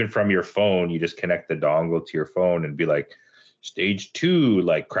 Even from your phone, you just connect the dongle to your phone and be like, stage 2,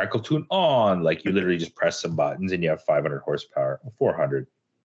 like crackle tune on. Like you literally just press some buttons and you have 500 horsepower, 400.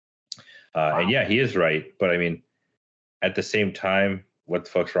 Wow. And yeah, he is right. But I mean, at the same time, what the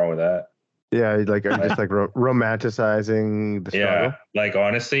fuck's wrong with that? Yeah, like I'm just like romanticizing the struggle. Yeah, like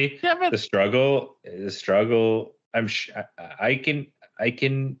honestly, the struggle. I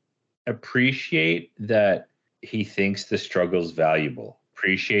can appreciate that he thinks the struggle's valuable.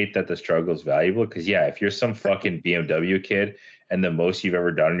 Appreciate that the struggle's valuable because yeah, if you're some fucking BMW kid and the most you've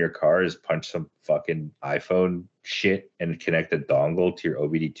ever done in your car is punch some fucking iPhone shit and connect a dongle to your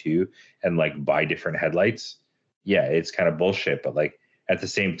OBD2 and like buy different headlights, yeah, it's kind of bullshit. But like at the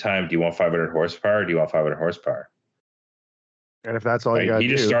same time, do you want 500 horsepower? Do you want 500 horsepower? And if that's all you got, he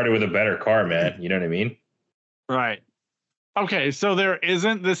just started with a better car, man. You know what I mean? Right. Okay, so there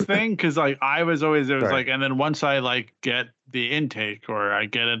isn't this thing because like I was always like, and then once I like get the intake or I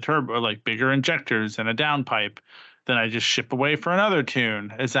get a turbo, like bigger injectors and a downpipe, then I just ship away for another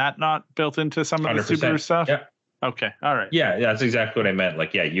tune. Is that not built into some of the Subaru stuff? Yeah. Okay. All right. Yeah, that's exactly what I meant.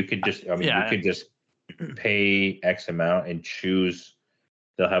 Like, yeah, you could just, you could just pay X amount and choose.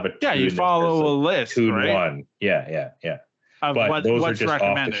 They'll have a tune. You follow a list, tune right? one. Yeah. But those are just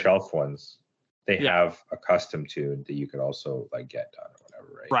off the shelf ones. They have a custom tune that you could also like get done or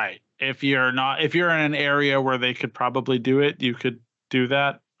whatever, right? Right. If you're in an area where they could probably do it, you could do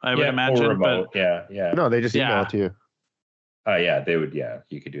that. I would imagine. Or remote. Yeah. No, they just email it to you. Yeah, they would. Yeah,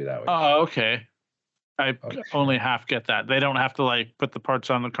 you could do that. Oh, okay. I only half get that. They don't have to like put the parts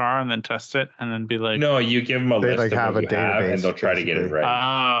on the car and then test it and then be like. No, you give them a list like of what you have, and they'll try to get it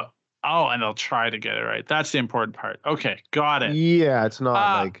right. And they'll try to get it right. That's the important part. Okay, got it. Yeah, it's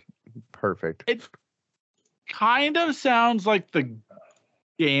not like perfect. It kind of sounds like the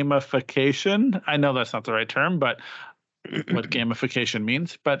gamification. I know that's not the right term, but what gamification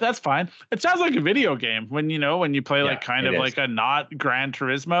means, but that's fine. It sounds like a video game when you play like kind of like a not Gran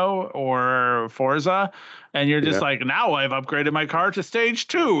Turismo or Forza, and you're just like, now I've upgraded my car to stage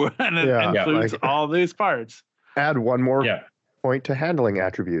 2, and it includes all these parts. Add one more point to handling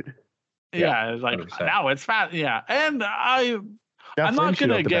attribute. Yeah, like 100%. Now it's fast. Yeah, and I'm not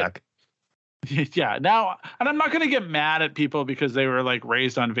gonna get. Yeah, now, and I'm not gonna get mad at people because they were like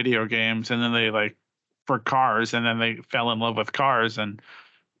raised on video games and then they like for cars and then they fell in love with cars and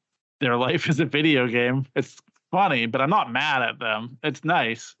their life is a video game. It's funny, but I'm not mad at them. It's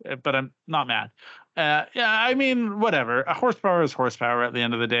nice, but I'm not mad. Yeah, I mean, whatever. A horsepower is horsepower at the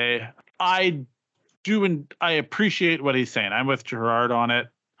end of the day. I appreciate what he's saying. I'm with Gerard on it,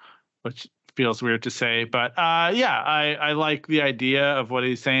 which feels weird to say, but I like the idea of what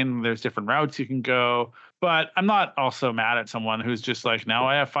he's saying. There's different routes you can go, but I'm not also mad at someone who's just like, now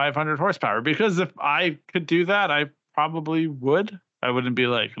I have 500 horsepower, because if I could do that, I probably would. I wouldn't be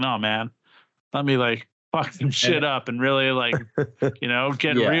like, no, man, let me like fuck some shit up and really like,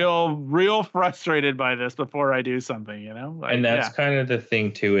 get real frustrated by this before I do something, Like, and that's kind of the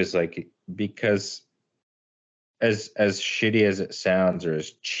thing too, is like, because as shitty as it sounds, or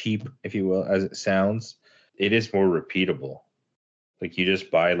as cheap, if you will, as it sounds, it is more repeatable. Like you just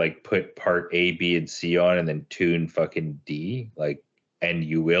buy, like put part A, B, and C on and then tune fucking D, like, and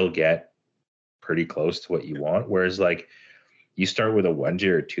you will get pretty close to what you want. Whereas like you start with a 1J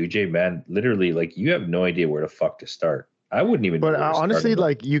or 2J, man, literally like you have no idea where the fuck to start. I wouldn't even. But honestly,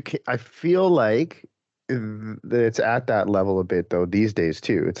 like I feel like it's at that level a bit though these days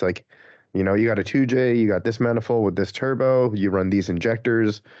too. It's like, you know, you got a 2J, you got this manifold with this turbo, you run these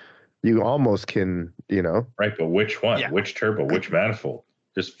injectors. You almost can, you know. Right, but which one? Yeah. Which turbo? Which manifold?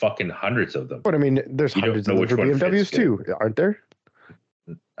 There's fucking hundreds of them. But I mean, there's hundreds of them for BMWs too, aren't there?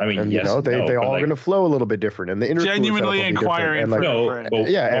 I mean, and, yes, you know, they all going to flow a little bit different, and the intercooler genuinely inquiring and like,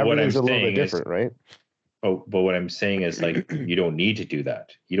 everything's a little bit different, right? But what I'm saying is like you don't need to do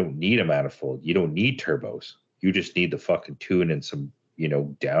that. You don't need a manifold. You don't need turbos. You just need the fucking tune and some, you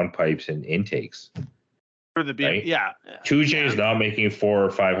know, downpipes and intakes. For the right? 2J is not making 400 or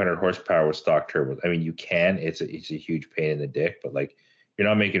 500 horsepower with stock turbos. I mean, you can. It's a huge pain in the dick, but like you're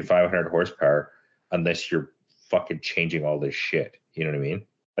not making 500 horsepower unless you're fucking changing all this shit. You know what I mean?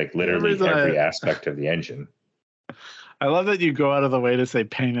 Like literally every aspect of the engine. I love that you go out of the way to say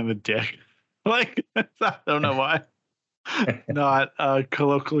pain in the dick. Like I don't know why. Not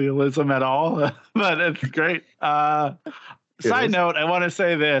colloquialism at all, but it's great. Side note, I want to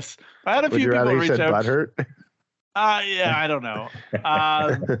say this. I had a few people reach out. Butthurt? Yeah, I don't know.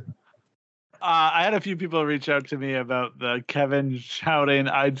 I had a few people reach out to me about the Kevin shouting,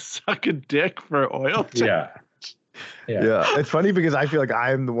 "I'd suck a dick for oil change." Yeah. It's funny because I feel like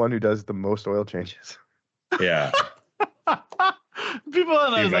I'm the one who does the most oil changes. Yeah. People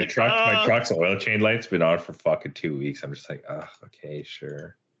and my truck's oil change light's been on for fucking 2 weeks. I'm just like, oh, okay,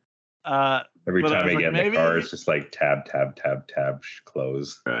 sure. Every time I get in the car, it's just like tab,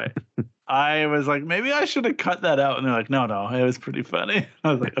 close. Right. I was like, maybe I should have cut that out. And they're like, no, it was pretty funny.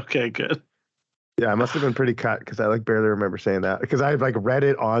 I was like, okay, good. Yeah, I must have been pretty cut because I like barely remember saying that because I like read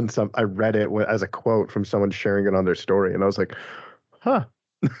it as a quote from someone sharing it on their story. And I was like, huh.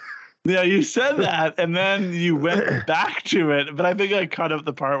 Yeah, you said that, and then you went back to it. But I think I cut up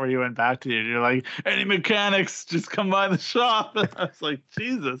the part where you went back to it. You're like, any mechanics, just come by the shop. And I was like,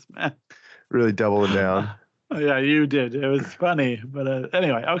 Jesus, man. Really doubling down. Yeah, you did. It was funny. But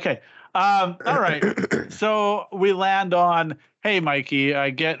anyway, okay. All right. So we land on, hey, Mikey, I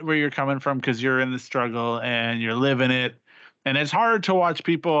get where you're coming from because you're in the struggle and you're living it. And it's hard to watch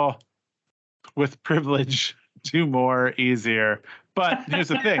people with privilege do more easier. But here's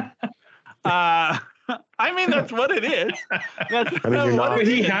the thing. I mean, that's what it is.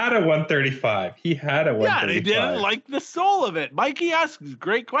 He had a 135. He had a 135. Yeah, and he didn't like the soul of it. Mikey asks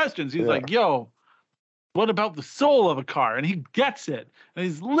great questions. He's like, yo, what about the soul of a car? And he gets it. And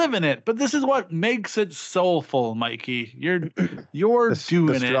he's living it. But this is what makes it soulful, Mikey. You're doing the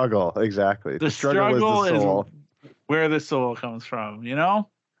struggle, exactly. The struggle is where the soul comes from, you know?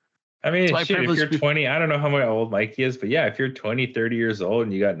 I mean, shit, if you're 20, I don't know how old Mikey is, but yeah, if you're 20, 30 years old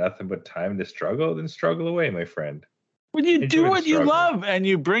and you got nothing but time to struggle, then struggle away, my friend. When you do what you love and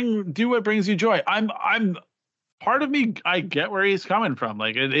you do what brings you joy. I'm part of me, I get where he's coming from.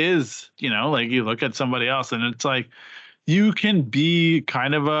 Like it is, you know, like you look at somebody else and it's like you can be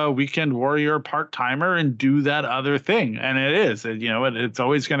kind of a weekend warrior part-timer and do that other thing. And it is, you know, it's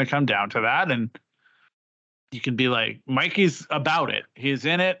always going to come down to that. And you can be like, Mikey's about it. He's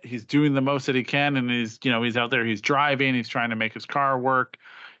in it. He's doing the most that he can. And he's out there. He's driving. He's trying to make his car work.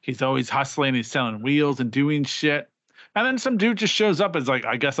 He's always hustling. He's selling wheels and doing shit. And then some dude just shows up and is like,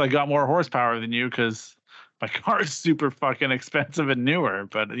 I guess I got more horsepower than you because my car is super fucking expensive and newer.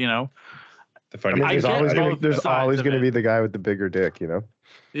 But, you know. There's always going to be the guy with the bigger dick, you know?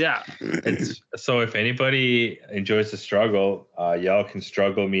 Yeah. So if anybody enjoys the struggle, y'all can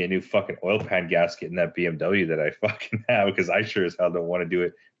struggle me a new fucking oil pan gasket in that BMW that I fucking have because I sure as hell don't want to do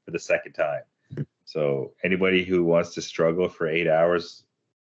it for the second time. So anybody who wants to struggle for 8 hours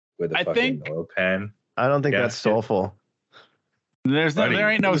with a fucking oil pan. I don't think that's soulful. There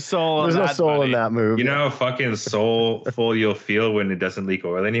ain't no soul. There's no soul in that move. You know how fucking soulful you'll feel when it doesn't leak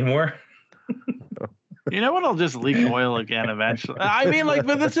oil anymore? You know what? I'll just leak oil again eventually. I mean, like,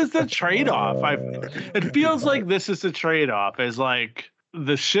 but this is the trade-off. It feels like this is the trade-off. Is like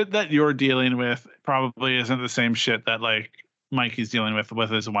the shit that you're dealing with probably isn't the same shit that like Mikey's dealing with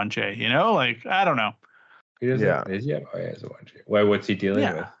his 1J. You know, like I don't know. He has a 1J. Why? What's he dealing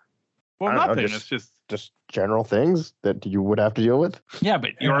with? Well, nothing. It's just general things that you would have to deal with. Yeah,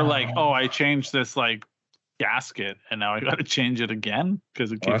 but you're like, oh, I changed this like gasket and now I got to change it again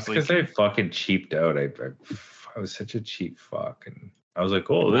because it keeps leaking. Because I fucking cheaped out. I was such a cheap fuck, and I was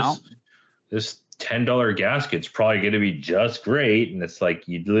like, oh, this $10 gasket's probably going to be just great. And it's like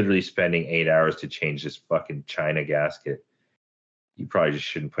you're literally spending 8 hours to change this fucking China gasket. You probably just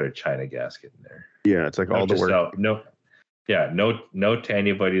shouldn't put a China gasket in there. Yeah, it's like all the work. Note to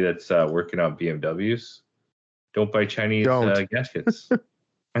anybody that's working on BMWs. Don't buy Chinese gaskets.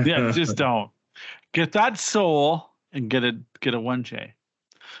 Yeah, just don't. Get that Soul and get a 1J. Get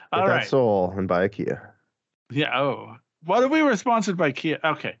that Soul and buy a Kia. Yeah. Oh, what if we were sponsored by Kia?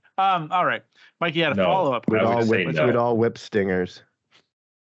 Okay. All right. Mikey had a follow-up. We'd all whip Stingers.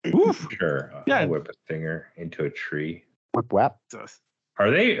 Oof. Sure. I'll whip a Stinger into a tree. Whip whap. Are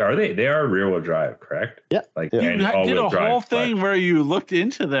they? They are rear-wheel drive, correct? Yeah. Like you did a whole thing where you looked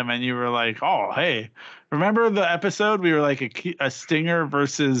into them and you were like, "Oh, hey, remember the episode we were like a Stinger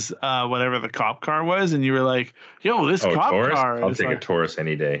versus whatever the cop car was?" And you were like, "Yo, this cop Taurus? car." I'll take a Taurus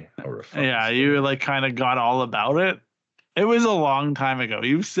any day. Yeah, you like kind of got all about it. It was a long time ago.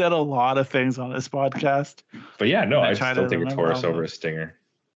 You've said a lot of things on this podcast. But yeah, no, I still take a Taurus over a Stinger.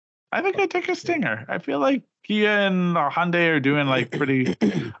 I think I take a Stinger. I feel like Kia and Hyundai are doing like pretty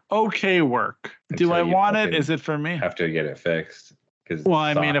okay work. Do I want it? Is it for me? Have to get it fixed. Well,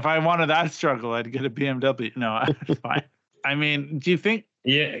 I mean, if I wanted that struggle, I'd get a BMW. No, fine. I mean, do you think?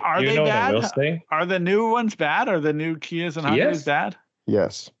 Yeah. Are they bad? Are the new ones bad? Are the new Kias and Hyundais bad?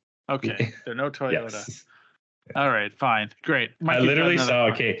 Yes. Okay. They're no Toyota. Yes. All right, fine, great. I literally saw.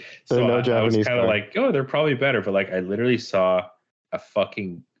 Okay, so I was kind of like, oh, they're probably better, but like, I literally saw a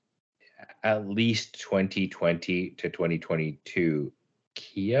fucking at least 2020 to 2022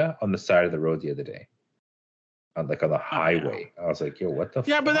 Kia on the side of the road the other day, on the highway. I was like, yo, what the?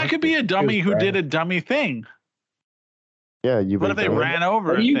 Yeah, but that could be a dummy who did a dummy thing. Yeah, what if they ran over?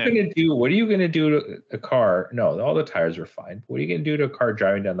 What are you gonna do? What are you gonna do to a car? No, all the tires were fine. What are you gonna do to a car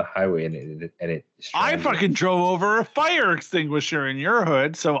driving down the highway and it? I fucking drove over a fire extinguisher in your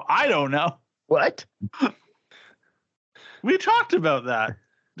hood, so I don't know. What? We talked about that,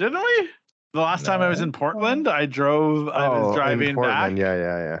 didn't we? The last time I was in Portland, I was driving back.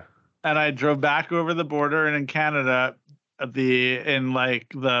 Yeah. And I drove back over the border, and in Canada, by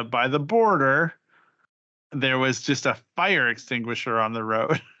the border, there was just a fire extinguisher on the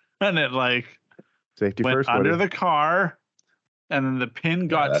road, and it safety went first under the car, and then the pin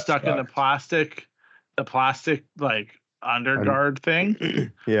got stuck in the plastic like underguard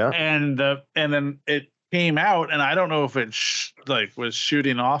thing. Yeah. And then it came out, and I don't know if it was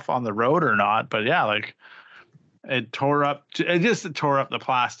shooting off on the road or not, but yeah, it tore up the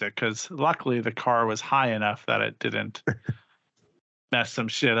plastic, because luckily the car was high enough that it didn't mess some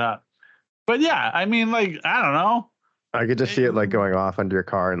shit up. But yeah, I mean, I don't know. I could just see it going off under your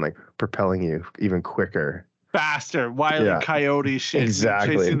car and propelling you even quicker. Faster, Wile E. Coyote shit.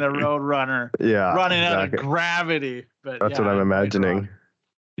 Exactly. Chasing the road runner. Yeah. Running out of gravity. But that's what I'm imagining.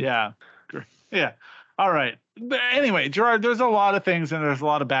 Yeah. Yeah. All right. But anyway, Gerard, there's a lot of things, and there's a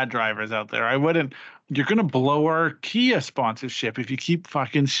lot of bad drivers out there. You're going to blow our Kia sponsorship if you keep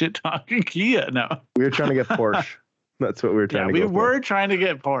fucking shit talking Kia. No. We were trying to get Porsche. That's what we were trying to get. Yeah, we were trying to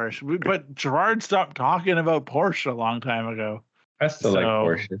get Porsche. But Gerard stopped talking about Porsche a long time ago. I still like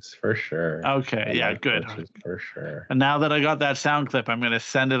Porsches, for sure. Okay, good. Porsches for sure. And now that I got that sound clip, I'm going to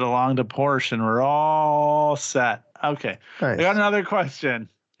send it along to Porsche, and we're all set. Okay. Nice. I got another question.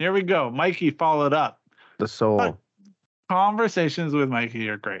 Here we go. Mikey followed up. The Soul. Conversations with Mikey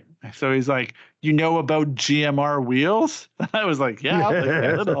are great. So he's like, you know about GMR wheels? I was like, yeah,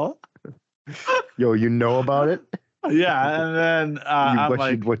 a little. Yo, you know about it? Yeah, and then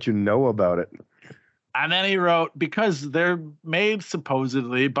what you know about it. And then he wrote, because they're made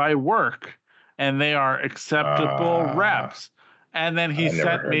supposedly by work, and they are acceptable reps. And then he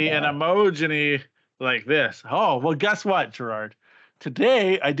sent me an emoji like this. Oh, well, guess what, Gerard?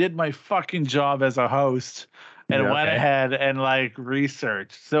 Today I did my fucking job as a host and went ahead and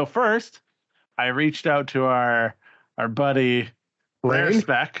researched. So first, I reached out to our buddy Rare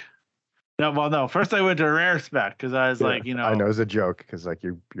Spec. No. First, I went to Rare Spec because I was I know it's a joke because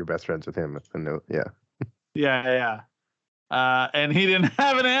you're best friends with him. Yeah. And he didn't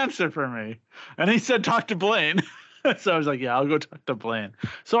have an answer for me, and he said talk to Blaine. So I was like, yeah, I'll go talk to Blaine.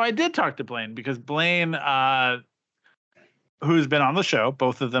 So I did talk to Blaine because Blaine, who's been on the show,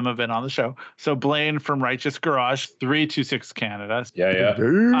 both of them have been on the show. So Blaine from Righteous Garage 326 Canada.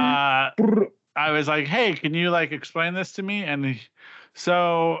 Yeah. I was like, hey, can you explain this to me? And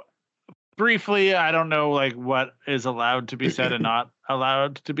so. Briefly, I don't know what is allowed to be said and not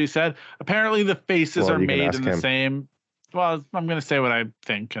allowed to be said. Apparently, the faces are made in the same. Well, I'm going to say what I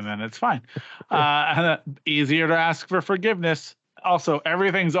think, and then it's fine. Easier to ask for forgiveness. Also,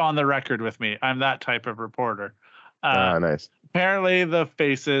 everything's on the record with me. I'm that type of reporter. Nice. Apparently, the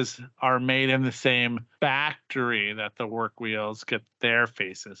faces are made in the same factory that the work wheels get their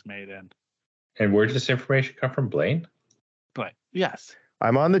faces made in. And where does this information come from, Blaine? But yes.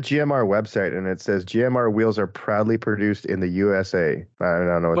 I'm on the GMR website, and it says GMR wheels are proudly produced in the USA. I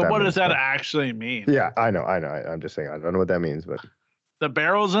don't know what that means. But what does that actually mean? Yeah, I know. I'm just saying, I don't know what that means, but the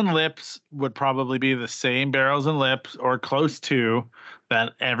barrels and lips would probably be the same barrels and lips or close to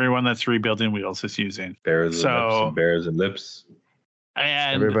that everyone that's rebuilding wheels is using. Barrels and lips.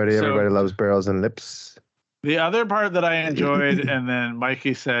 And everybody loves barrels and lips. The other part that I enjoyed, and then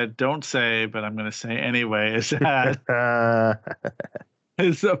Mikey said, don't say, but I'm going to say anyway, is that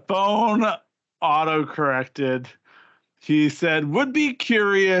his phone auto-corrected. He said, would be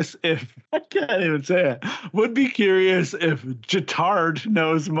curious if, I can't even say it, would be curious if Jitard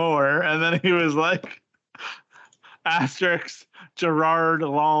knows more. And then he was like, asterisk, Gerard,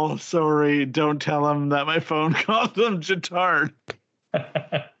 lol, sorry, don't tell him that my phone called him Jitard.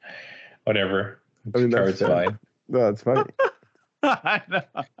 Whatever. I mean, that's fine. No, it's funny. I know.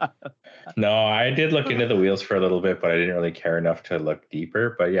 No, I did look into the wheels for a little bit, but I didn't really care enough to look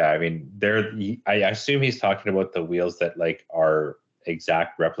deeper. But yeah, I mean, I assume he's talking about the wheels that like are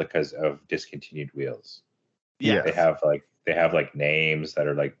exact replicas of discontinued wheels. Yeah, they have like names that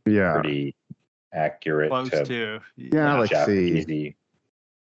are like pretty accurate. Close to like Japanesey.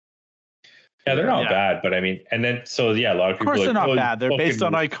 Yeah, they're not bad, but I mean, and then so yeah, a lot of people. Of course, they're not bad. They're based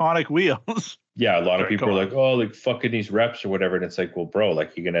on iconic wheels. Yeah, a lot of people are like, oh, like fucking these reps or whatever, and it's like, well, bro,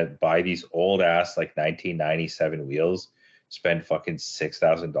 like you're gonna buy these old ass like 1997 wheels, spend fucking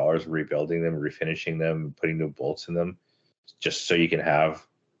 $6,000 rebuilding them, refinishing them, putting new bolts in them, just so you can have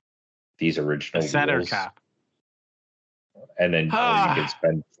these original center wheels. Cap, and then you can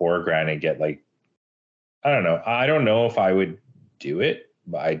spend $4,000 and get like, I don't know if I would do it,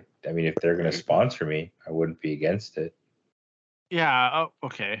 but I mean, if they're going to sponsor me, I wouldn't be against it. Yeah. Oh,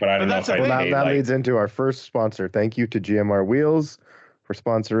 okay. But I don't know if that leads into our first sponsor. Thank you to GMR Wheels for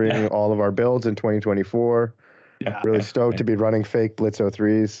sponsoring all of our builds in 2024. Yeah. Really stoked to be running fake Blitz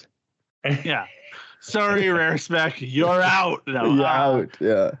 03s. Yeah. Sorry, Rare Spec, you're out. No, you're out.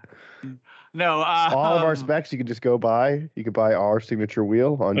 Yeah. No. All of our specs you can just go buy. You could buy our signature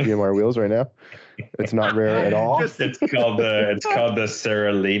wheel on GMR Wheels right now. It's not rare at all. It's called the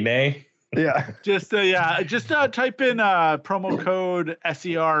SerialPodcastNine. Yeah. Just type in promo code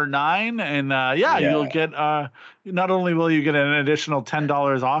SER9 and you'll get not only will you get an additional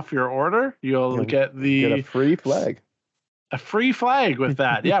 $10 off your order, you'll get a free flag. A free flag with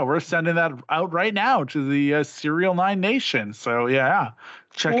that. Yeah, we're sending that out right now to the Serial 9 Nation. So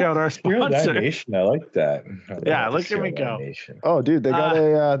check out our sponsor. Nation, I like that. Look at me go. Nation. Oh, dude, they got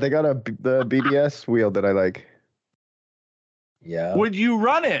the BBS wheel that I like. Yeah. Would you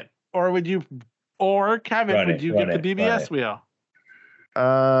run it, or Kevin? Would you get the BBS wheel?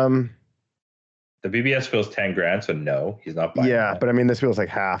 The BBS wheel's $10,000, so no, he's not buying. Yeah, but I mean, this wheel's like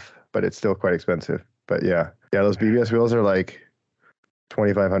half, but it's still quite expensive. But yeah, those BBS wheels are like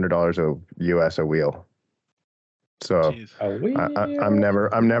 $2,500 US a wheel. So I'm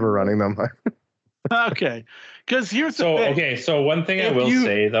never running them. Okay, because here's the thing. Okay, so one thing I will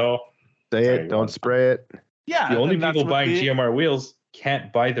say though, don't spray it. Yeah, the only people buying GMR wheels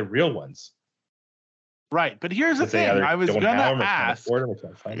can't buy the real ones. Right, but here's the thing. I was gonna ask.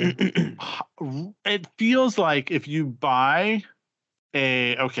 It feels like if you buy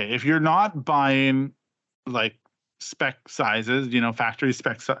if you're not buying like spec sizes, factory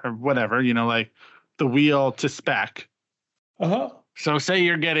specs or whatever, like the wheel to spec. So say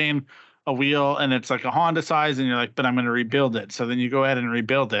you're getting a wheel and it's like a Honda size and you're like, but I'm going to rebuild it. So then you go ahead and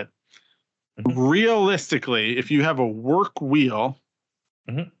rebuild it. Mm-hmm. Realistically, if you have a work wheel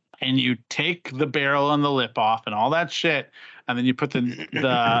and you take the barrel and the lip off and all that shit, and then you put the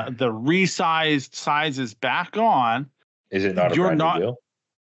resized sizes back on, is it not a brand new wheel?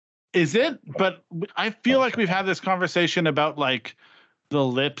 Is it? But I feel like we've had this conversation about like the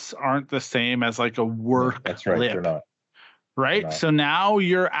lips aren't the same as like a work That's right, lip. They're not. Right? They're not. So now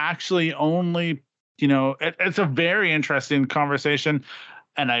you're actually only, it's a very interesting conversation.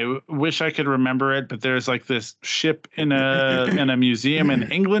 And I wish I could remember it, but there's like this ship in a museum in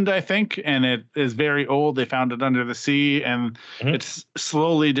England, I think, and it is very old. They found it under the sea, and it's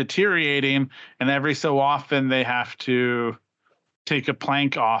slowly deteriorating. And every so often, they have to take a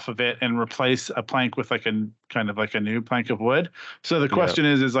plank off of it and replace a plank with like a kind of like a new plank of wood. So the question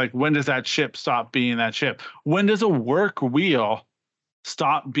is like, when does that ship stop being that ship? When does a work wheel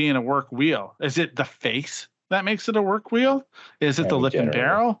stop being a work wheel? Is it the face that makes it a work wheel? Is it the lip and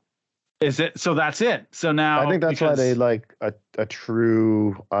barrel? Is it? So that's it. So now I think that's why they like a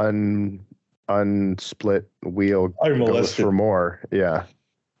true unsplit wheel goes for more. Yeah.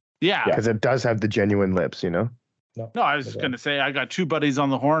 Yeah. Because it does have the genuine lips, you know? No, I was just going to say, I got two buddies on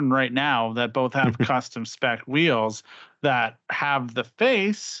the horn right now that both have custom spec wheels that have the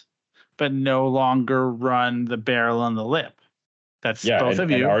face, but no longer run the barrel and the lip. That's both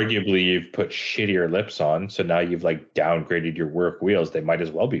of you. And arguably you've put shittier lips on. So now you've like downgraded your work wheels. They might as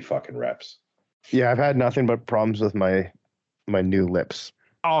well be fucking reps. Yeah. I've had nothing but problems with my new lips.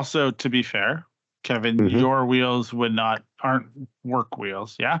 Also, to be fair, Kevin, your wheels aren't work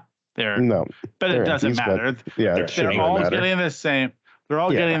wheels. Yeah. No, but it doesn't matter. They're all getting the same. They're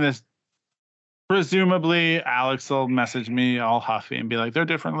all getting this. Presumably, Alex will message me all huffy and be like, "They're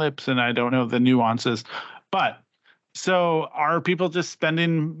different lips," and I don't know the nuances. But so, are people just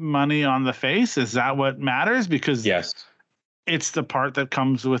spending money on the face? Is that what matters? Because yes, it's the part that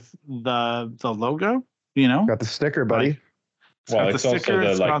comes with the logo. You know, got the sticker, buddy. It's also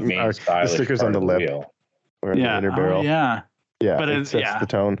the main stylish the stickers on the lip. Or the inner barrel. Yeah, but it sets the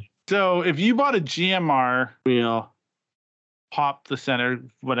tone. So if you bought a GMR wheel, pop the center,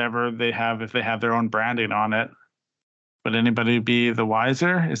 whatever they have, if they have their own branding on it, would anybody be the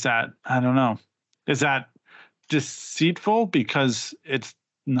wiser? Is that, I don't know. Is that deceitful because it's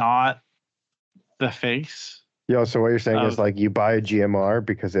not the face? So what you're saying is like you buy a GMR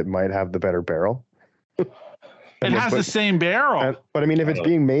because it might have the better barrel? It has the same barrel. But I mean, if it's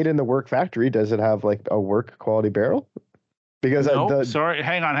being made in the work factory, does it have like a work quality barrel? Because sorry,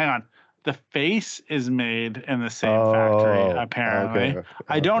 hang on. The face is made in the same factory, apparently. Okay.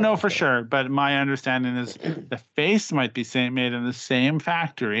 I don't know for sure, but my understanding is the face might be made in the same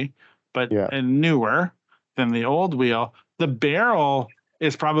factory, but newer than the old wheel. The barrel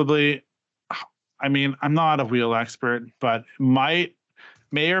is probably, I mean, I'm not a wheel expert, but may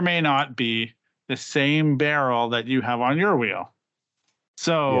or may not be the same barrel that you have on your wheel.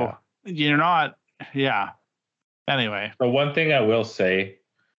 So you're not, Anyway. The one thing I will say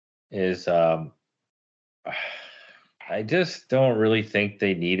is I just don't really think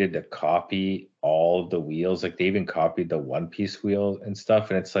they needed to copy all the wheels. Like they even copied the one-piece wheel and stuff.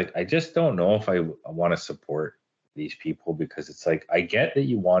 And it's like, I just don't know if I want to support these people because it's like, I get that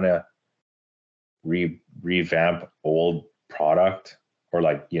you want to revamp old product or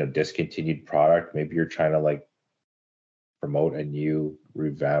like, discontinued product. Maybe you're trying to like promote a new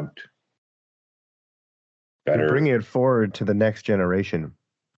revamped better. You're bringing it forward to the next generation.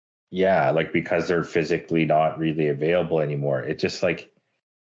 Yeah, like because they're physically not really available anymore. It's just like,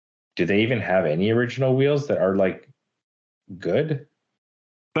 do they even have any original wheels that are like good?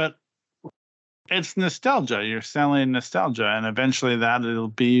 But it's nostalgia. You're selling nostalgia, and eventually that'll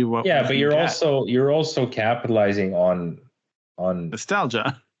be what. Yeah, but you're also capitalizing on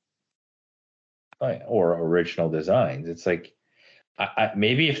nostalgia or original designs. It's like.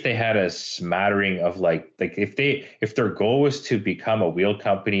 Maybe if they had a smattering of like if their goal was to become a wheel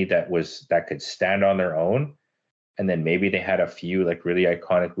company that could stand on their own, and then maybe they had a few like really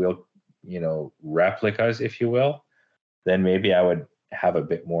iconic wheel, replicas, if you will, then maybe I would have a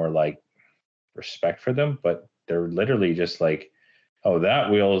bit more like respect for them. But they're literally just like, oh, that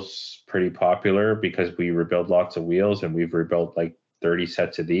wheel's pretty popular because we rebuild lots of wheels and we've rebuilt like 30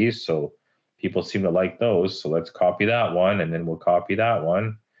 sets of these, so people seem to like those, so let's copy that one, and then we'll copy that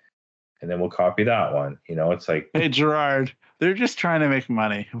one, and then we'll copy that one. It's like, hey, Gerard, they're just trying to make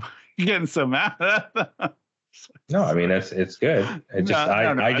money. You're getting so mad. No, I mean it's good. I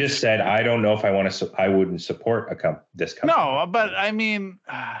just said I don't know if I wouldn't support this company. No, but I mean,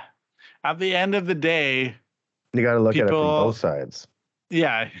 at the end of the day, you got to look at it from both sides.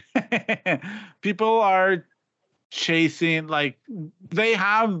 Yeah, people are chasing, like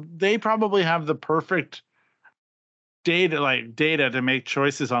they probably have the perfect data to make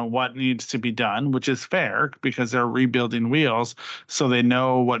choices on what needs to be done, which is fair because they're rebuilding wheels, so they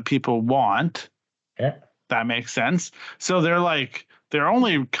know what people want. Yeah, that makes sense. So they're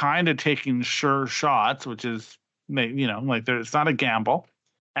only kind of taking sure shots, which is it's not a gamble.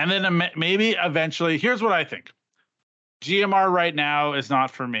 And then maybe eventually, here's what I think: GMR right now is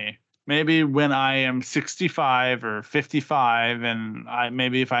not for me. Maybe when I am 65 or 55, and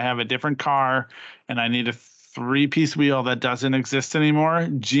maybe if I have a different car and I need a 3-piece wheel that doesn't exist anymore,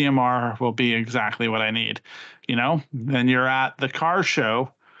 GMR will be exactly what I need. Then you're at the car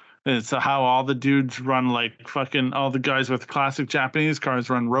show. It's how all the dudes run, like fucking all the guys with classic Japanese cars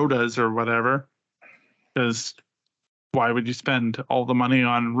run Rotas or whatever. Because why would you spend all the money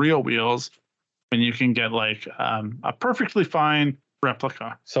on real wheels when you can get like a perfectly fine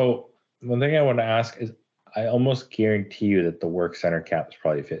replica? So one thing I want to ask is, I almost guarantee you that the work center caps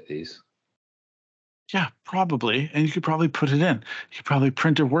probably fit these. Yeah, probably. And you could probably put it in. You could probably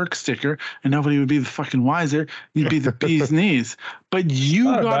print a work sticker and nobody would be the fucking wiser. You'd be the bee's knees. But you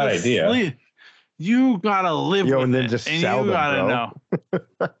gotta sleep. You gotta live with and then it. just and sell you them, gotta bro. know.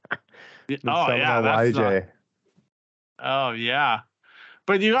 That's not. Oh yeah.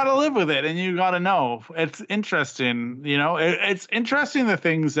 But you gotta live with it and you gotta know. It's interesting, it's interesting the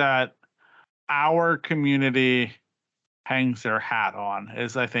things that our community hangs their hat on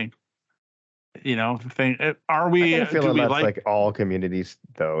is, I think, the thing. Are we? I feel that's like all communities,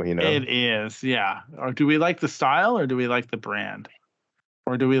 though. It is, yeah. Or do we like the style, or do we like the brand,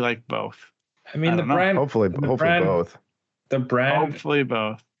 or do we like both? I mean, the brand. Hopefully both. The brand. Hopefully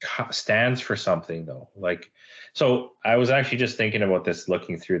both stands for something, though. Like, so I was actually just thinking about this,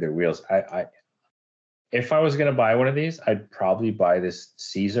 looking through their wheels. If I was gonna buy one of these, I'd probably buy this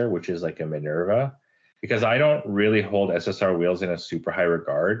Caesar, which is like a Minerva. Because I don't really hold SSR wheels in a super high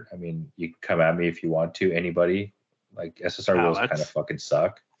regard. I mean, you can come at me if you want to. Anybody, like SSR wheels kind of fucking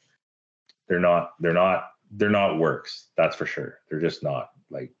suck. They're not works. That's for sure. They're just not.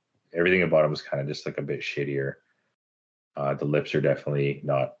 Like, everything about them is kind of just like a bit shittier. The lips are definitely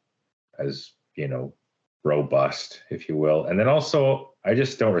not as, robust, if you will. And then also, I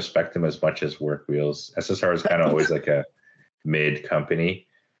just don't respect them as much as work wheels. SSR is kind of always like a mid company.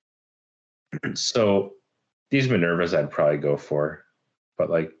 So these Minervas I'd probably go for, but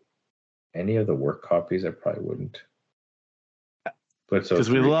like any of the work copies I probably wouldn't. Because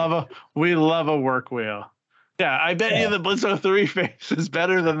we love a work wheel. Yeah, I bet you the Blitz 03 face is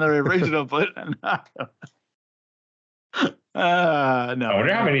better than the original Blitz. No. I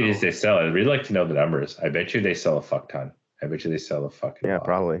wonder how many of these they sell. I'd really like to know the numbers. I bet you they sell a fuck ton. I bet you they sell a fucking lot.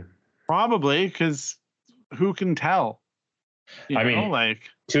 Probably. Probably, because who can tell?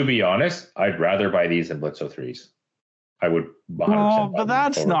 To be honest, I'd rather buy these than Blitz 03s. I would 100%. Well, but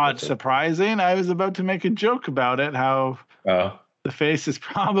that's not surprising. I was about to make a joke about it, how the face is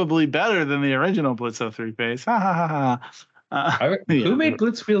probably better than the original Blitz 03 face. Ha ha ha. Who made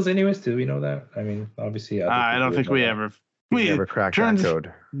Blitz wheels anyways? Do we know that? I mean, obviously. I don't think we ever cracked that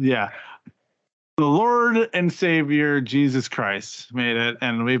code. Yeah. The Lord and Savior Jesus Christ made it,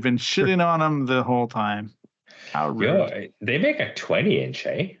 and we've been shitting on him the whole time. How rude. They make a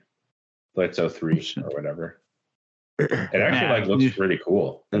 20-inch, Blitz 03 or whatever. It actually looks pretty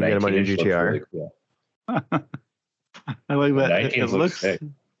cool. The 19-inch looks really cool. I like that. It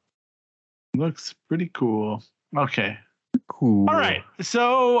looks pretty cool. Okay. Cool. All right.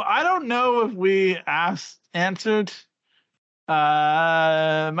 So I don't know if we answered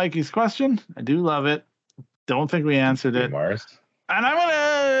Mikey's question. I do love it. Don't think we answered it. Mars. And I'm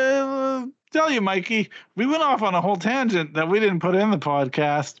gonna tell you, Mikey, we went off on a whole tangent that we didn't put in the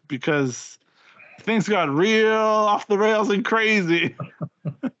podcast because things got real off the rails and crazy.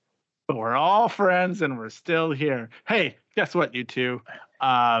 But we're all friends and we're still here. Hey, guess what, you two?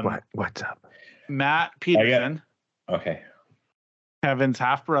 What's up? Matt Peterson. Okay. Kevin's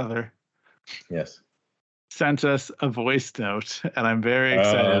half brother. Yes. Sent us a voice note, and I'm very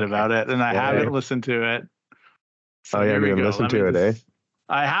excited about it. And I haven't listened to it. So you haven't listened to it, eh?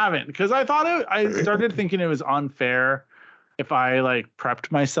 I haven't, because I thought I started thinking it was unfair if I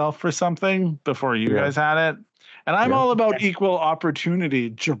prepped myself for something before you guys had it. And I'm all about equal opportunity,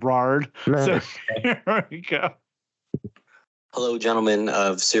 Gerard. So here we go. Hello, gentlemen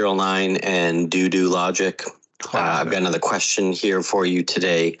of Serial9 and Doo Logic. I've got another question here for you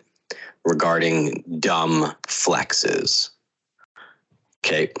today regarding dumb flexes.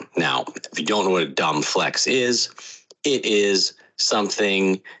 Okay, now, if you don't know what a dumb flex is, it is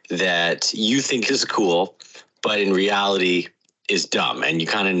something that you think is cool, but in reality is dumb. And you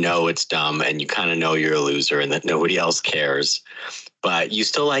kind of know it's dumb, and you kind of know you're a loser and that nobody else cares. But you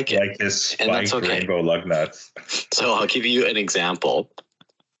still like it. Like this spiked rainbow lug nuts. So I'll give you an example.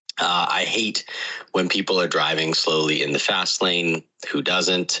 I hate when people are driving slowly in the fast lane. Who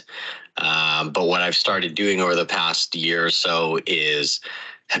doesn't? But what I've started doing over the past year or so is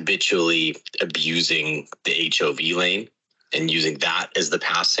habitually abusing the HOV lane and using that as the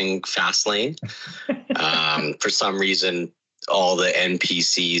passing fast lane. For some reason, all the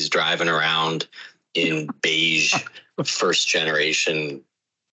NPCs driving around in beige first generation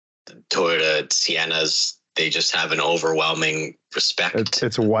Toyota Siennas, they just have an overwhelming respect.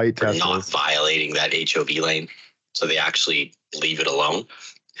 It's white for not violating that HOV lane, so they actually leave it alone.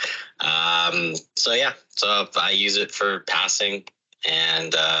 So I use it for passing,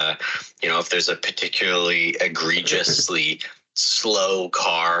 and if there's a particularly egregiously slow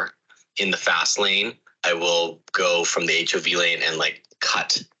car in the fast lane, I will go from the HOV lane and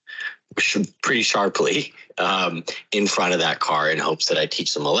cut pretty sharply in front of that car in hopes that I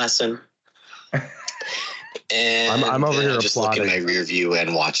teach them a lesson. And I'm over here just applauding. look in my rear view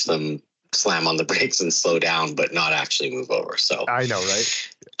and watch them slam on the brakes and slow down, but not actually move over. So I know, right?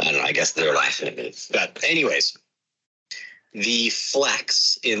 I don't know. I guess they're laughing at me. But anyways, the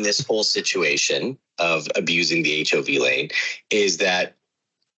flex in this whole situation of abusing the HOV lane is that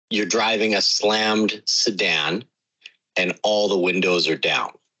you're driving a slammed sedan and all the windows are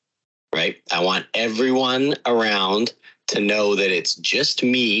down, right? I want everyone around to know that it's just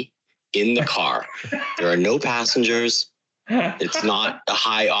me in the car. There are no passengers. It's not a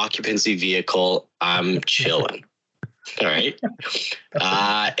high occupancy vehicle. I'm chilling. All right.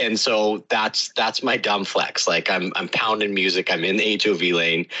 And so that's my dumb flex. Like I'm pounding music. I'm in the HOV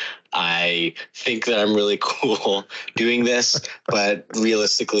lane. I think that I'm really cool doing this, but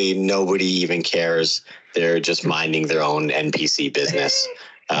realistically, nobody even cares. They're just minding their own NPC business.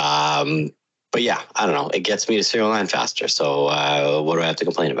 But yeah, I don't know. It gets me to serial line faster. So what do I have to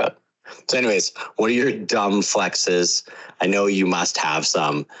complain about? So anyways, what are your dumb flexes? I know you must have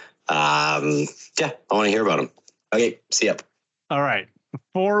some. Yeah, I want to hear about them. Okay, see ya. All right.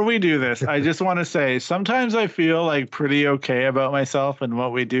 Before we do this, I just want to say sometimes I feel like pretty okay about myself and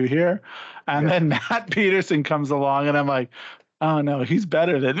what we do here. And then Matt Peterson comes along and I'm like, oh no, he's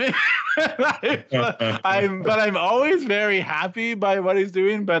better than me. I'm always very happy by what he's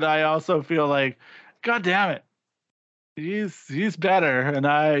doing, but I also feel like, God damn it. He's better.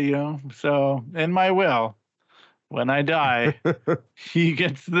 And so in my will, when I die, he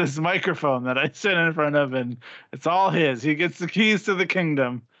gets this microphone that I sit in front of, and it's all his. He gets the keys to the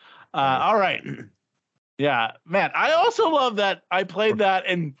kingdom. All right. Yeah, man. I also love that I played that,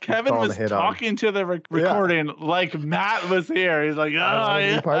 and Kevin was talking to the recording like Matt was here. He's like,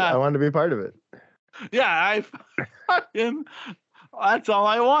 I wanted to be part of it. Yeah, that's all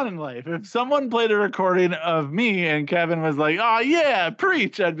I want in life. If someone played a recording of me and Kevin was like, oh, yeah,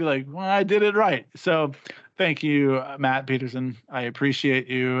 preach, I'd be like, well, I did it right. So thank you, Matt Peterson. I appreciate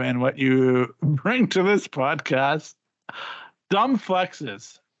you and what you bring to this podcast. Dumb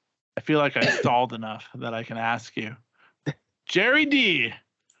flexes. I feel like I stalled enough that I can ask you. Jerry D,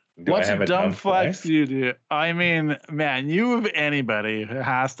 what's a dumb flex you do? I mean, man, you of anybody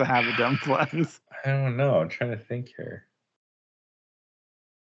has to have a dumb flex. I don't know. I'm trying to think here.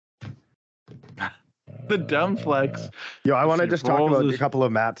 The dumb flex. Yo, I want to just talk about a couple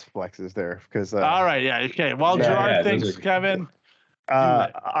of Matt's flexes there because. All right, yeah, okay. Well, Gerard thinks, Kevin.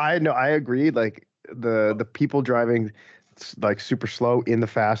 I know, I agree. Like the people driving like super slow in the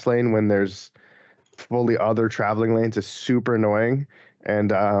fast lane when there's fully other traveling lanes is super annoying.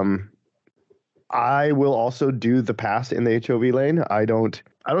 And I will also do the pass in the HOV lane. I don't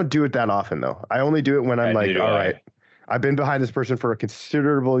do it that often though. I only do it when I'm like, all right, I've been behind this person for a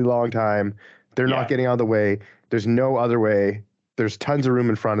considerably long time. They're not getting out of the way. There's no other way. There's tons of room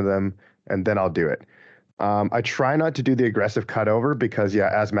in front of them, and then I'll do it. I try not to do the aggressive cutover because,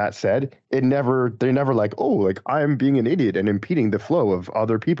 as Matt said, they're never like, oh, like I'm being an idiot and impeding the flow of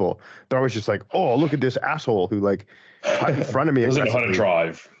other people. They're always just like, oh, look at this asshole who like cut in front of me. Doesn't know how to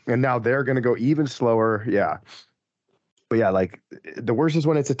drive. And now they're going to go even slower. Yeah. But yeah, like the worst is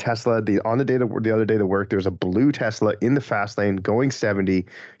when it's a Tesla. The other day to work, there was a blue Tesla in the fast lane going 70,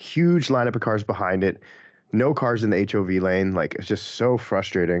 huge lineup of cars behind it, no cars in the HOV lane. Like it's just so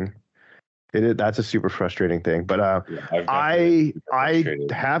frustrating. That's a super frustrating thing. But I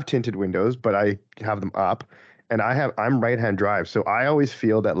have tinted windows, but I have them up, and I'm right-hand drive, so I always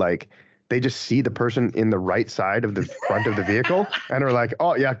feel that like they just see the person in the right side of the front of the vehicle and are like,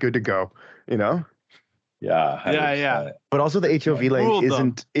 oh yeah, good to go, you know. Yeah. 100%. Yeah. But also the HOV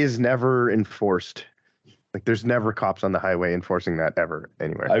lane is never enforced. Like there's never cops on the highway enforcing that ever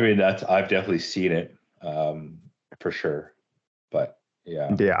anywhere. I mean, I've definitely seen it for sure. But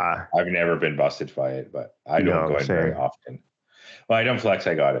yeah. I've never been busted by it, but I don't go in very often. Well, I don't flex.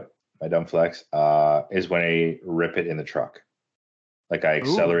 I got it. My dumb flex is when I rip it in the truck. Like I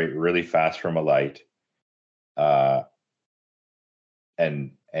accelerate really fast from a light.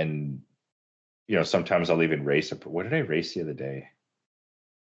 And you know, sometimes I'll even race. What did I race the other day?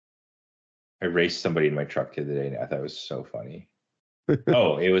 I raced somebody in my truck the other day, and I thought it was so funny.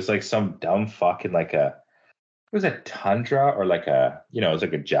 Oh, it was like some dumb fucking it was a Tundra or like it was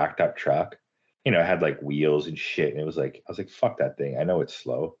like a jacked up truck. You know, it had like wheels and shit. And it was like, I was like, fuck that thing. I know it's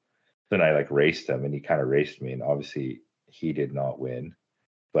slow. Then I like raced him and he kind of raced me. And obviously he did not win.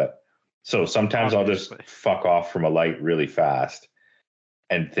 But so sometimes I'll just fuck off from a light really fast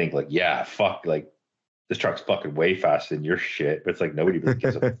and think like, yeah, fuck, like this truck's fucking way faster than your shit. But it's like, nobody really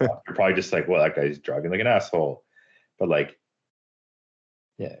gives a fuck. You're probably just like, well, that guy's driving like an asshole. But like,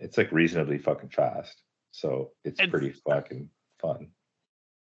 yeah, it's like reasonably fucking fast. So it's pretty fucking fun.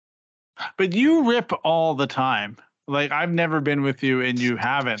 But you rip all the time. Like, I've never been with you and you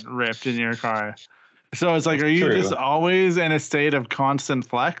haven't ripped in your car. So it's like, are you just always in a state of constant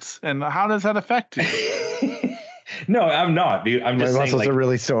flex? And how does that affect you? No, I'm not, dude. I'm just saying, muscles are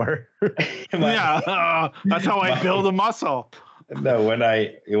really sore. That's how I build a muscle. No, when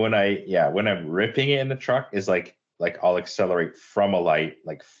I'm ripping it in the truck is like I'll accelerate from a light,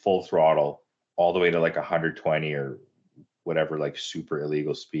 like full throttle, all the way to like 120 or whatever, like super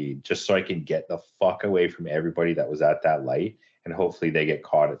illegal speed, just so I can get the fuck away from everybody that was at that light, and hopefully they get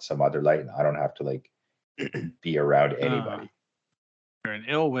caught at some other light, and I don't have to like be around anybody. You're an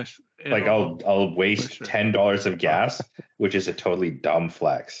ill wish. Like I'll waste $10 of gas, which is a totally dumb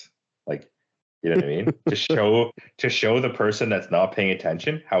flex. Like, you know what I mean? to show the person that's not paying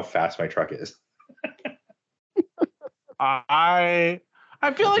attention how fast my truck is. I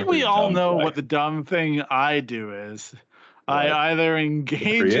feel like we all know what the dumb thing I do is. Right. I either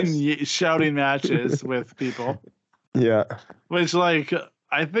engage in shouting matches with people. Yeah. Which, like,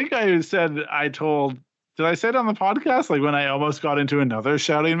 I think I said, did I say it on the podcast? Like, when I almost got into another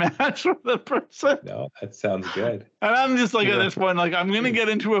shouting match with a person? No, that sounds good. And I'm just like, at this point, like, I'm going to get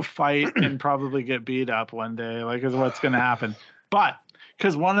into a fight and probably get beat up one day, like, is what's going to happen. But,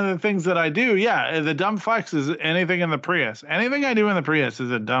 because one of the things that I do, the dumb flex is anything in the Prius. Anything I do in the Prius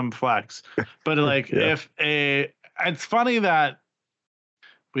is a dumb flex. But, like, it's funny that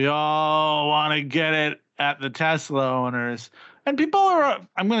we all want to get it at the Tesla owners. And people are,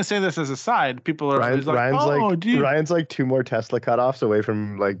 I'm going to say this as a side, people are Ryan's like 2 more Tesla cutoffs away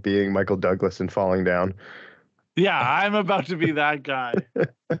from like being Michael Douglas and falling down. Yeah, I'm about to be that guy.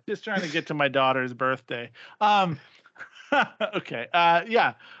 Just trying to get to my daughter's birthday. Okay.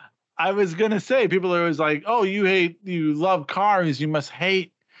 I was going to say, people are always like, oh, you love cars. You must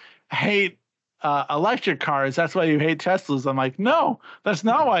hate electric cars. That's why you hate Teslas. I'm like, no, that's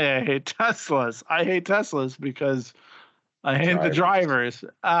not why I hate Teslas. I hate Teslas because I hate the drivers.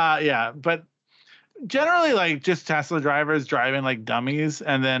 But generally, like, just Tesla drivers driving like dummies.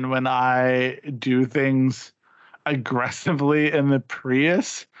 And then when I do things aggressively in the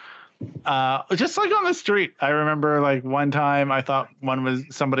Prius, just like on the street, I remember like one time I thought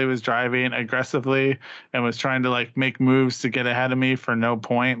somebody was driving aggressively and was trying to like make moves to get ahead of me for no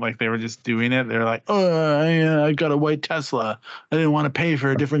point. Like, they were just doing it. They're like, oh, I got a white Tesla. I didn't want to pay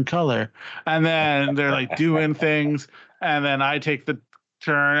for a different color. And then they're like doing things. And then I take the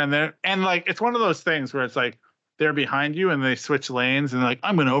turn, and like, it's one of those things where it's like they're behind you and they switch lanes and they're like,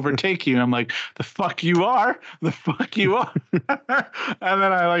 I'm going to overtake you. And I'm like, the fuck you are. And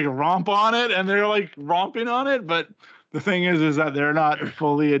then I like romp on it and they're like romping on it. But the thing is that they're not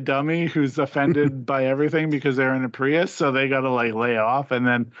fully a dummy who's offended by everything because they're in a Prius. So they got to like lay off, and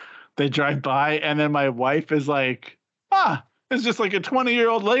then they drive by, and then my wife is like, it's just like a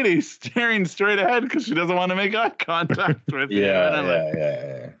 20-year-old lady staring straight ahead because she doesn't want to make eye contact with you. And I'm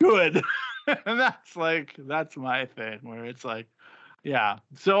like, good. And that's my thing, where it's like, yeah.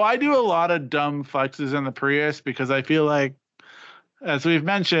 So I do a lot of dumb flexes in the Prius because I feel like, as we've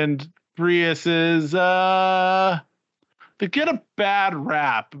mentioned, Priuses, they get a bad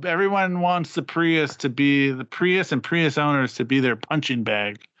rap. Everyone wants the Prius and Prius owners to be their punching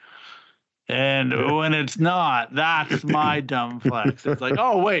bag. And when it's not, that's my dumb flex. It's like,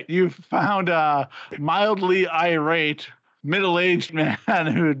 oh, wait, you found a mildly irate middle-aged man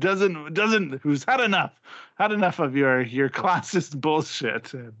who who's had enough of your classist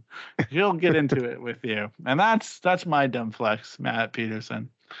bullshit, and he'll get into it with you. And that's my dumb flex, Matt Peterson.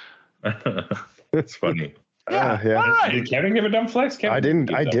 That's funny. Yeah. All right. Did Kevin give a dumb flex? Kevin?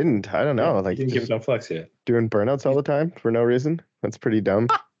 I didn't. I don't know. Like, you didn't give a dumb flex yet. Doing burnouts all the time for no reason. That's pretty dumb.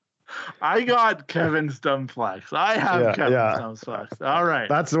 I got Kevin's dumb flex. I have Kevin's dumb flex. All right.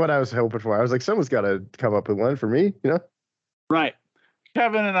 That's what I was hoping for. I was like, someone's got to come up with one for me, you know? Right.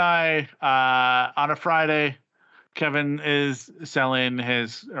 Kevin and I, on a Friday, Kevin is selling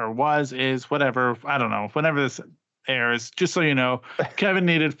whatever. I don't know. Whenever this airs, just so you know, Kevin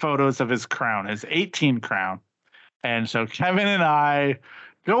needed photos of his Crown, his 18 Crown. And so Kevin and I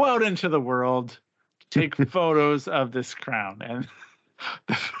go out into the world, take photos of this Crown. And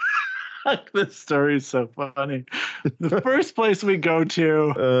this story is so funny. The first place we go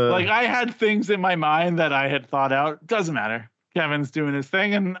to, like, I had things in my mind that I had thought out. Doesn't matter. Kevin's doing his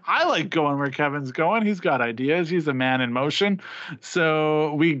thing, and I like going where Kevin's going. He's got ideas. He's a man in motion.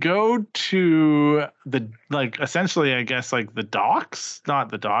 So we go to essentially, I guess, like the docks,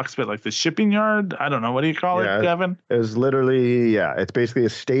 not the docks, but like the shipping yard. I don't know. What do you call it, Kevin? It was literally, it's basically a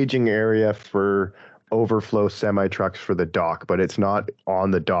staging area for overflow semi trucks for the dock, but it's not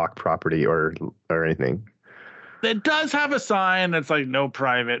on the dock property or anything. It does have a sign that's like no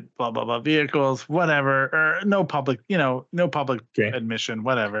private blah blah blah vehicles, whatever, or no public, no public admission,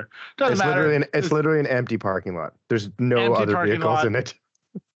 whatever. Doesn't matter. It's literally an empty parking lot. There's no other vehicles in it.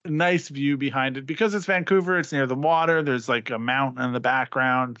 Nice view behind it because it's Vancouver. It's near the water. There's like a mountain in the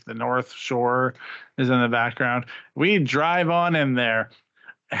background. The North Shore is in the background. We drive on in there,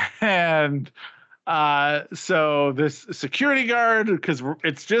 and so this security guard, because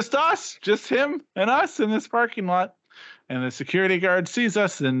it's just us, just him and us in this parking lot, and the security guard sees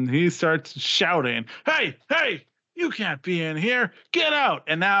us and he starts shouting, "Hey, you can't be in here. Get out!"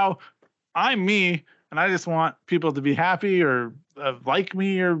 And now I'm me, and I just want people to be happy or like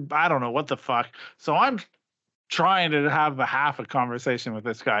me, or I don't know what the fuck. So I'm trying to have half a conversation with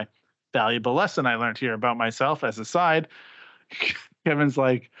this guy. Valuable lesson I learned here about myself as a side. Kevin's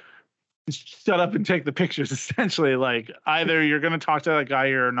like, shut up and take the pictures. Essentially, like, either you're going to talk to that guy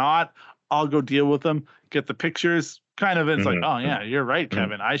or not. I'll go deal with them, get the pictures. Kind of, it's like, oh yeah, you're right,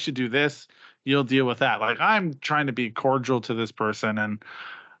 Kevin. I should do this. You'll deal with that. Like, I'm trying to be cordial to this person, and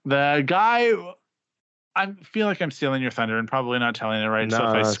the guy, I feel like I'm stealing your thunder and probably not telling it right. No, so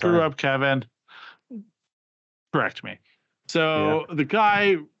if I screw up, Kevin, correct me. So the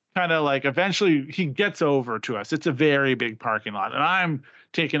guy kind of like eventually he gets over to us. It's a very big parking lot, and I'm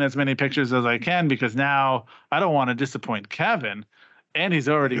taking as many pictures as I can because now I don't want to disappoint Kevin, and he's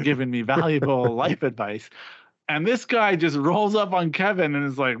already given me valuable life advice. And this guy just rolls up on Kevin and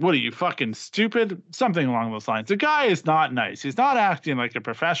is like, "What are you, fucking stupid?" Something along those lines. The guy is not nice. He's not acting like a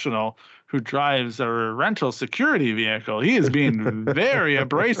professional who drives a rental security vehicle. He is being very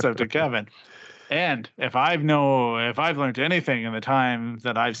abrasive to Kevin. And if I've learned anything in the time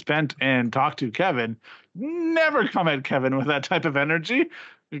that I've spent and talked to Kevin, never come at Kevin with that type of energy.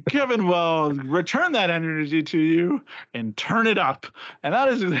 Kevin will return that energy to you and turn it up. And that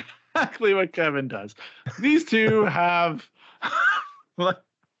is exactly what Kevin does. These two have,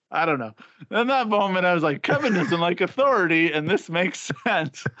 I don't know. In that moment, I was like, Kevin doesn't like authority, and this makes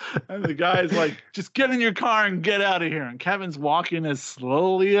sense. And the guy's like, just get in your car and get out of here. And Kevin's walking as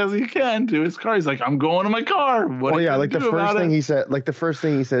slowly as he can to his car. He's like, I'm going to my car. What are you like the first thing he said, like the first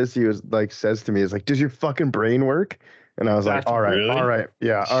thing he says to you is like, says to me is like, does your fucking brain work? And I was like, all right,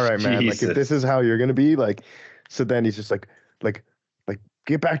 yeah, all right, man. Jesus. Like, if this is how you're gonna be, like, so then he's just like,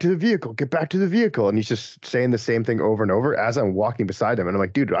 get back to the vehicle. And he's just saying the same thing over and over as I'm walking beside him. And I'm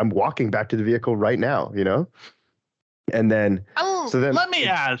like, dude, I'm walking back to the vehicle right now, And then, let me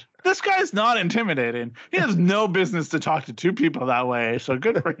add, this guy's not intimidating. He has no business to talk to two people that way. So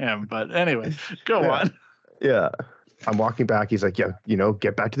good for him. But anyway, go on. Yeah. I'm walking back. He's like, yeah,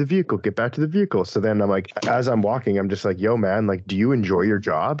 get back to the vehicle. So then I'm like, as I'm walking, I'm just like, yo, man, like, do you enjoy your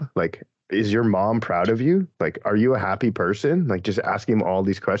job? Like, is your mom proud of you? Like, are you a happy person? Like, just asking him all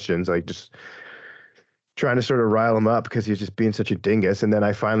these questions, like just trying to sort of rile him up because he's just being such a dingus. And then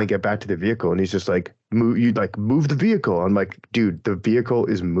I finally get back to the vehicle and he's just like, move the vehicle. I'm like, dude, the vehicle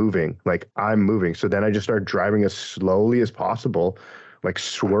is moving. Like, I'm moving. So then I just start driving as slowly as possible, like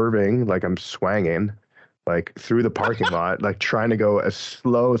swerving, like I'm swanging, like through the parking lot, like trying to go as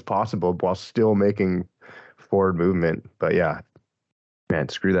slow as possible while still making forward movement. But yeah, man,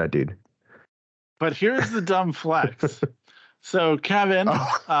 screw that dude. But here's the dumb flex. So Kevin, okay,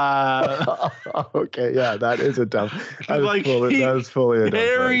 yeah, that is a dumb. That is fully a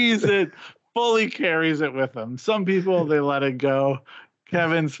dumb fully carries it with him. Some people they let it go.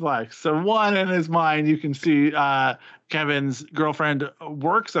 Kevin's flex. So one, in his mind, you can see Kevin's girlfriend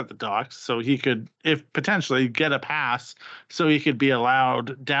works at the docks, so he could, if potentially, get a pass, so he could be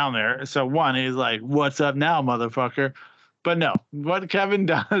allowed down there. So one, he's like, "What's up now, motherfucker?" But no, what Kevin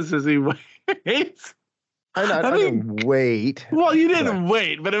does is he waits. I didn't wait. Well, you didn't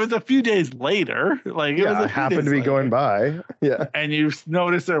wait, but it was a few days later. Like, it was happened to be going by. Yeah. And you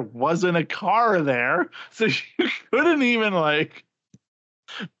noticed there wasn't a car there, so you couldn't even like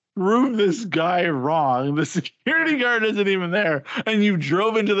prove this guy wrong. The security guard isn't even there, and you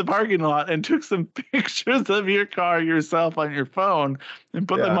drove into the parking lot and took some pictures of your car yourself on your phone and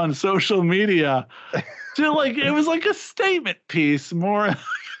put them on social media. So like, it was like a statement piece more.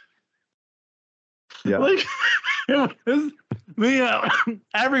 Yeah. Like, it was,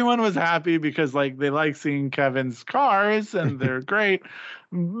 everyone was happy because like they like seeing Kevin's cars and they're great.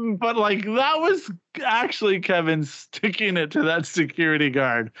 But like, that was actually Kevin sticking it to that security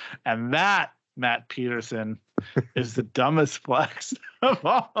guard. And that, Matt Peterson, is the dumbest flex of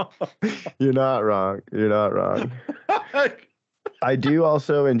all. You're not wrong. I do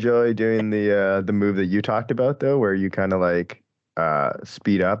also enjoy doing the move that you talked about, though, where you kind of like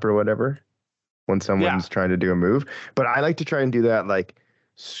speed up or whatever when someone's trying to do a move. But I like to try and do that like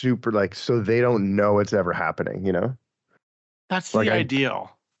super like so they don't know it's ever happening, you know? That's the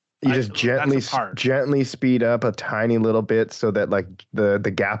ideal. You just gently speed up a tiny little bit so that like the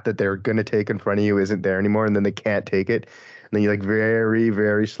gap that they're gonna take in front of you isn't there anymore, and then they can't take it. And then you like very,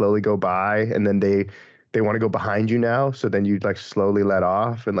 very slowly go by, and then they want to go behind you now, so then you like slowly let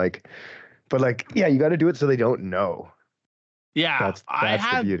off and like, but like yeah, you got to do it so they don't know. Yeah, that's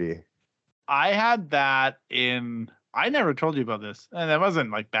the beauty. I had that in. I never told you about this, and it wasn't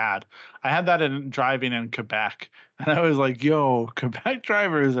like bad. I had that in driving in Quebec, and I was like, "Yo, Quebec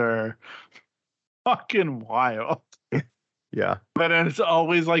drivers are fucking wild." Yeah, but it's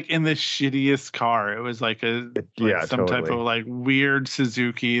always like in the shittiest car. It was like some type of like weird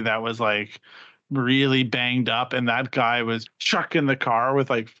Suzuki that was like really banged up, and that guy was chucking the car with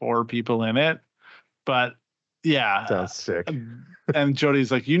like 4 people in it. But yeah, sounds sick. And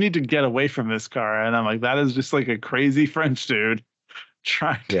Jody's like, you need to get away from this car. And I'm like, that is just like a crazy French dude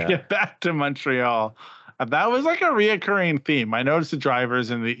trying to get back to Montreal. That was like a reoccurring theme. I noticed the drivers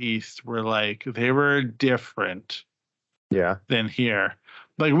in the East were like, they were different than here.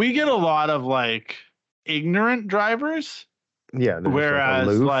 Like we get a lot of like ignorant drivers. Yeah. Whereas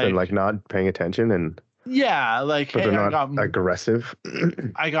like aloof and like not paying attention and. Yeah, like but they're not aggressive.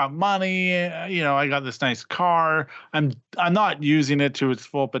 I got money, I got this nice car. I'm not using it to its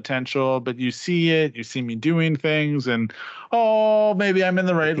full potential, but you see me doing things, and maybe I'm in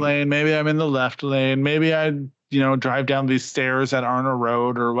the right lane, maybe I'm in the left lane, maybe I drive down these stairs that aren't a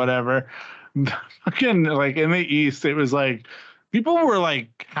road or whatever. Fucking like in the East, it was like people were like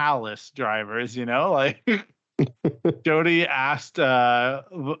callous drivers, like Jody asked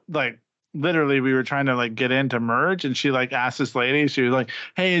like. Literally, we were trying to like get in to merge, and she like asked this lady, she was like,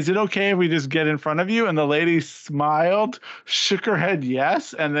 "Hey, is it okay if we just get in front of you?" And the lady smiled, shook her head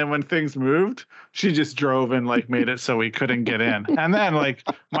yes, and then when things moved, she just drove and like made it so we couldn't get in. And then like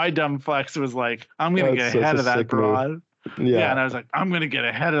my dumb flex was like, "I'm gonna get ahead of that broad." Yeah, and I was like, "I'm gonna get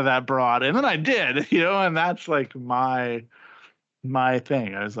ahead of that broad," and then I did, and that's like my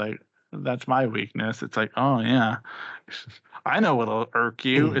thing. I was like, that's my weakness. It's like, oh yeah. I know what'll irk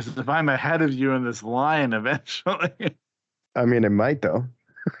you is if I'm ahead of you in this line eventually. I mean, it might though.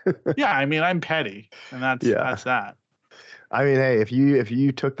 Yeah, I mean, I'm petty, and that's that. I mean, hey, if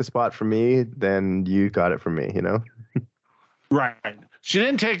you took the spot from me, then you got it from me, Right. She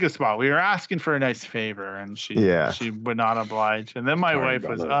didn't take a spot. We were asking for a nice favor, and she would not oblige. And then my wife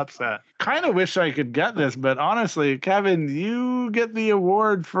was upset. Kind of wish I could get this, but honestly, Kevin, you get the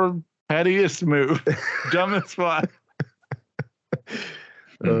award for pettiest move, dumbest spot.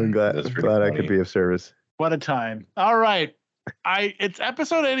 I'm glad I could be of service. What a time. All right. It's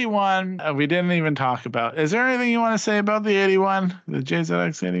episode 81. We didn't even talk about. Is there anything you want to say about the 81? The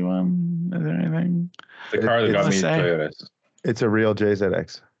JZX81? Is there anything? The car that got me Toyotas. It's a real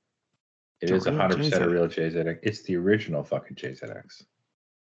JZX. It is 100% a real JZX. It's the original fucking JZX.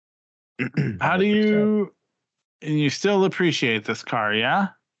 How do you... And you still appreciate this car, yeah?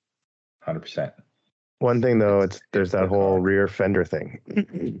 100%. One thing though, there's that whole rear fender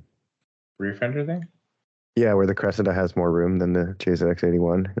thing. Rear fender thing? Yeah, where the Cressida has more room than the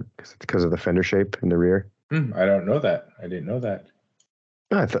JZX81 because of the fender shape in the rear. I don't know that. I didn't know that.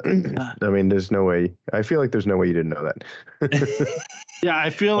 I mean, there's no way. I feel like there's no way you didn't know that. Yeah,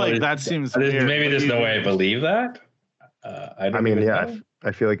 I feel like that seems weird. Maybe there's no way I believe that.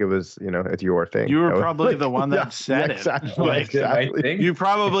 I feel like it was, it's your thing. You were probably the one that said it. Exactly. You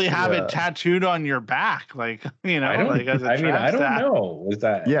probably have it tattooed on your back, like, I don't know. Was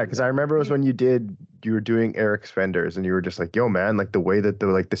that? Yeah, because I remember it was when you were doing Eric's fenders, and you were just like, "Yo, man, like the way that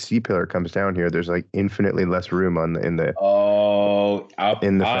the C pillar comes down here, there's like infinitely less room in the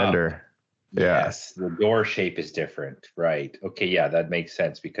fender." Yeah. Yes, the door shape is different, right? Okay, yeah, that makes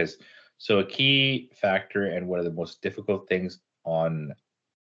sense because a key factor and one of the most difficult things on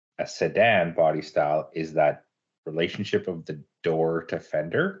a sedan body style is that relationship of the door to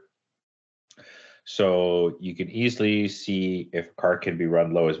fender. So you can easily see if a car can be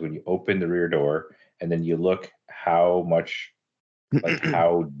run low is when you open the rear door and then you look how much, like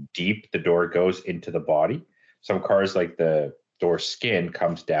how deep the door goes into the body. Some cars, like the door skin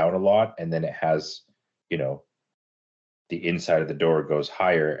comes down a lot and then it has, the inside of the door goes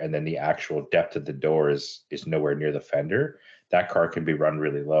higher and then the actual depth of the door is nowhere near the fender. That car can be run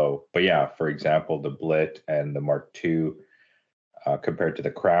really low. But yeah, for example, the Blit and the Mark II, compared to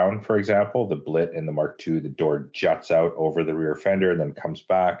the Crown, for example, the Blit and the Mark II, the door juts out over the rear fender and then comes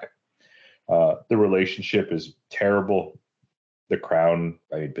back. The relationship is terrible. The Crown,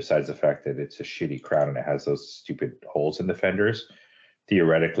 besides the fact that it's a shitty Crown and it has those stupid holes in the fenders,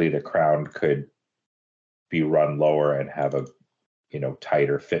 theoretically the Crown could be run lower and have a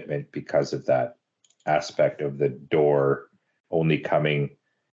tighter fitment because of that aspect of the door only coming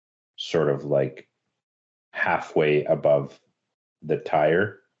sort of like halfway above the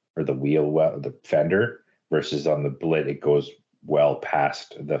tire or the wheel, the fender, versus on the Blit, it goes well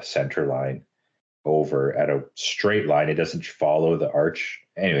past the center line over at a straight line. It doesn't follow the arch.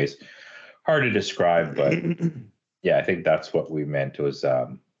 Anyways, hard to describe, but yeah, I think that's what we meant was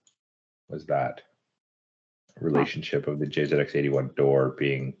that relationship of the JZX81 door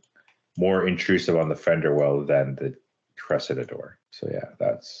being more intrusive on the fender well than the Cressida door. So yeah,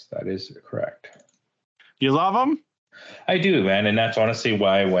 that is correct. You love them? I do, man, and that's honestly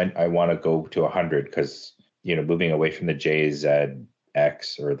why I want to go to 100, because moving away from the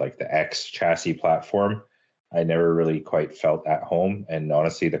JZX or like the X chassis platform, I never really quite felt at home. And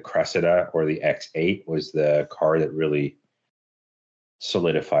honestly, the Cressida or the X8 was the car that really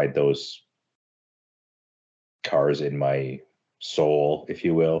solidified those cars in my soul, if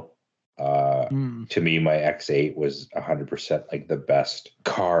you will. To me, my X8 was 100% like the best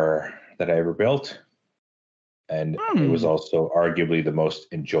car that I ever built. And it was also arguably the most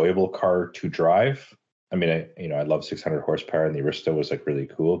enjoyable car to drive. I mean, I love 600 horsepower, and the Aristo was like really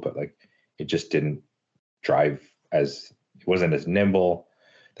cool, but like it just didn't drive it wasn't as nimble.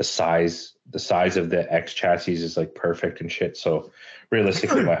 The size of the X chassis is like perfect and shit. So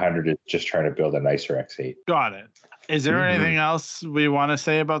realistically, my 100 is just trying to build a nicer X8. Got it. Is there anything else we want to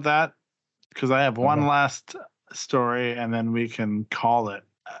say about that? Because I have one last story, and then we can call it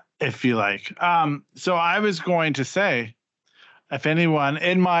if you like. So I was going to say, if anyone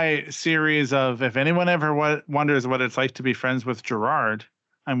in my series of, if anyone ever wonders what it's like to be friends with Gerard,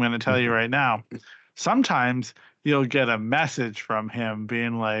 I'm going to tell you right now, sometimes you'll get a message from him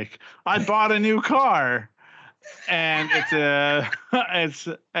being like, I bought a new car. And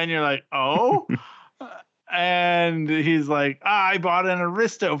and you're like, oh, and he's like, I bought an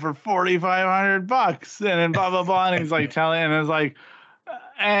Aristo for $4,500, and then blah blah blah, and he's like telling, and it's like,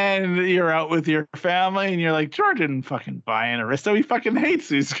 and you're out with your family, and you're like, George didn't fucking buy an Aristo, he fucking hates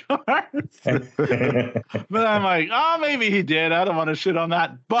these cars. But I'm like, oh, maybe he did. I don't want to shit on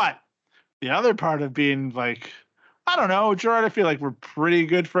that. But the other part of being like, I don't know, Gerard, I feel like we're pretty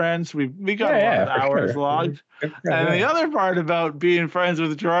good friends. We got a lot of hours logged. And the other part about being friends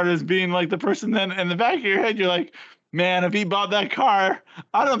with Gerard is being like the person then in the back of your head, you're like, man, if he bought that car,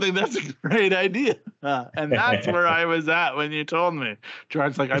 I don't think that's a great idea. And that's where I was at when you told me.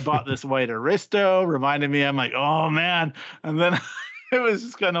 Gerard's like, I bought this white Aristo, reminded me, I'm like, oh man. And then it was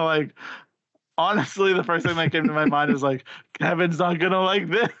just kind of like, honestly, the first thing that came to my mind was like, Kevin's not going to like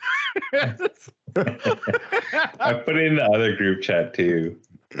this. I put it in the other group chat too.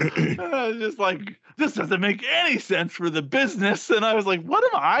 Just like, this doesn't make any sense for the business. And I was like, what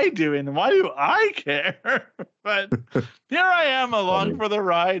am I doing? Why do I care? But here I am along for the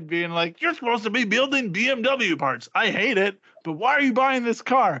ride being like, you're supposed to be building BMW parts. I hate it, but why are you buying this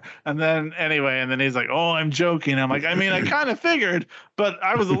car? And then he's like, oh, I'm joking. I'm like, I mean, I kind of figured, but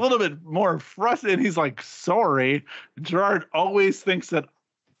I was a little bit more frustrated. He's like, sorry. Gerard always thinks that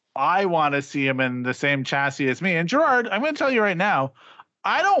I want to see him in the same chassis as me. And Gerard, I'm going to tell you right now,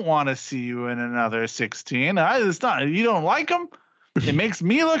 I don't want to see you in another 16. It's not, you don't like them. It makes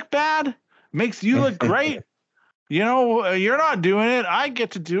me look bad. Makes you look great. You're not doing it. I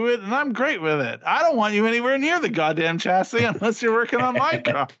get to do it, and I'm great with it. I don't want you anywhere near the goddamn chassis unless you're working on my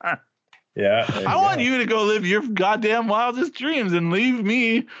car. Yeah. I want you to go live your goddamn wildest dreams and leave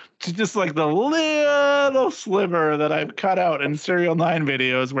me to just like the little sliver that I've cut out in Serial 9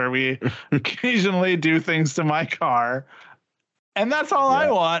 videos where we occasionally do things to my car. And that's all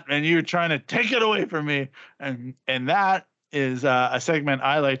I want. And you're trying to take it away from me. And that is a segment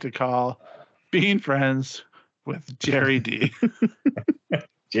I like to call Being Friends with Jerry D.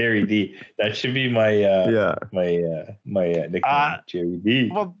 Jerry D. That should be my nickname, Jerry D.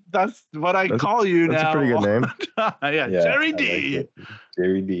 Well, that's what I call you now. That's a pretty good name. Yeah, Jerry D. Like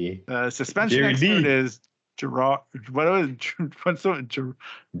Jerry D. Suspension Jerry expert D. is Gerard.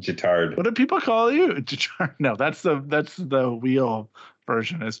 Jitard. What do people call you? Jitard. No, that's the wheel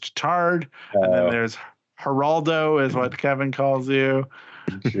version. Is Jitard, and then there's Geraldo is what Kevin calls you.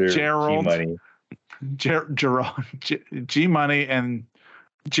 Gerald. G Money and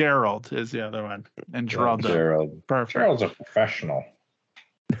Gerald is the other one, and Geraldo. Gerald. Perfect. Gerald's a professional.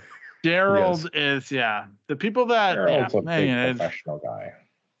 Gerald is the people that Gerald's a big professional guy.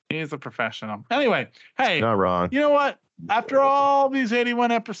 He's a professional. Anyway, hey, not wrong. You know what? After all these 81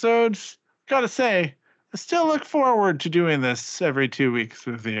 episodes, gotta say, I still look forward to doing this every 2 weeks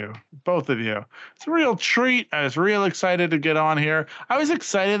with you, both of you. It's a real treat. I was real excited to get on here. I was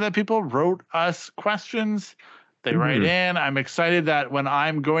excited that people wrote us questions They write in. I'm excited that when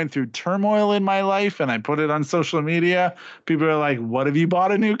I'm going through turmoil in my life and I put it on social media, people are like, what have you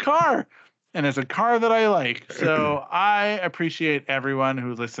bought a new car? And it's a car that I like. So I appreciate everyone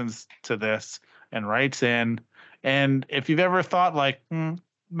who listens to this and writes in. And if you've ever thought like,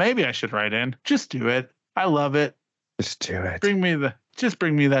 maybe I should write in, just do it. I love it. Just do it. Bring me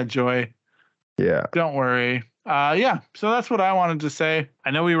that joy. Yeah. Don't worry. So that's what I wanted to say.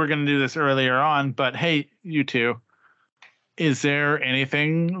 I know we were going to do this earlier on, but hey, you two, is there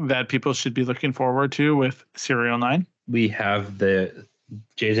anything that people should be looking forward to with Serial 9? We have the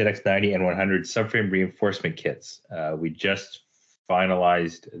JZX80 and 100 subframe reinforcement kits. We just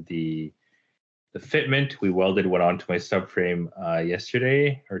finalized the fitment. We welded one onto my subframe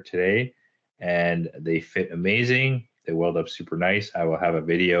yesterday or today, and they fit amazing. They weld up super nice. I will have a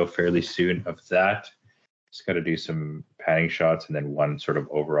video fairly soon of that. Just got to do some panning shots and then one sort of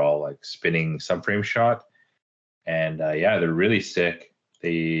overall like spinning subframe shot. And they're really sick.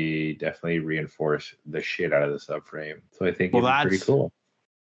 They definitely reinforce the shit out of the subframe. So I think it's pretty cool.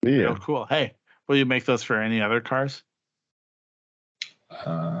 Yeah, real cool. Hey, will you make those for any other cars?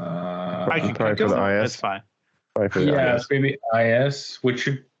 I can probably for the IS. That's fine. IS. Maybe IS, which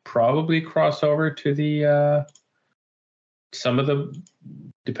should probably cross over to the some of the,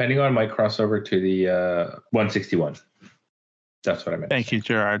 depending on, might cross over to the 161. That's what I meant. Thank you,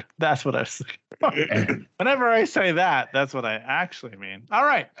 Gerard. That's what I was thinking. Whenever I say that, that's what I actually mean. All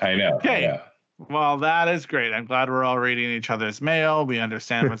right. I know. Okay. I know. Well, that is great. I'm glad we're all reading each other's mail. We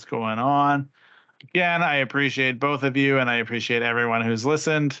understand what's going on. Again, I appreciate both of you, and I appreciate everyone who's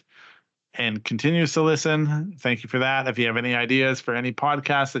listened and continues to listen. Thank you for that. If you have any ideas for any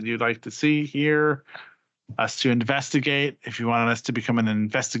podcasts that you'd like to see here, us to investigate, if you want us to become an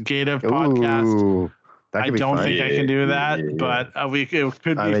investigative podcast, I don't think I can do that, but it could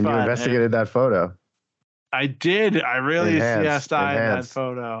be fun. You investigated that photo. I did. I really CSI'd that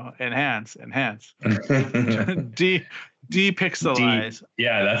photo. Enhance. Depixelize.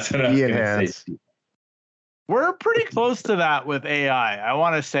 Yeah, that's what I was going to say. We're pretty close to that with AI. I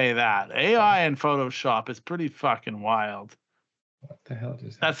want to say that. AI in Photoshop is pretty fucking wild. What the hell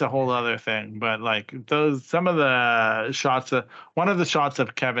is that? That's a whole other thing. But like some of the shots, one of the shots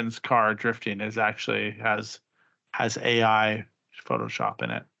of Kevin's car drifting is actually has AI Photoshop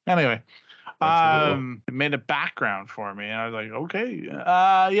in it. Anyway, it made a background for me. And I was like, okay,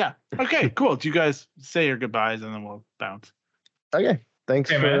 okay, cool. Do you guys say your goodbyes and then we'll bounce? Okay, thanks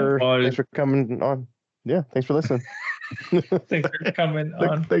for coming on. Yeah, thanks for listening. Thanks for coming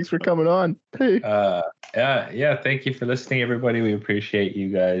on. Thanks for coming on. Hey. Thank you for listening, everybody. We appreciate you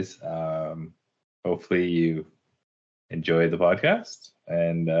guys. Hopefully you enjoy the podcast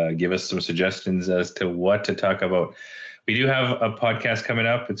and give us some suggestions as to what to talk about. We do have a podcast coming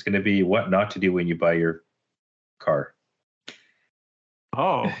up. It's going to be what not to do when you buy your car.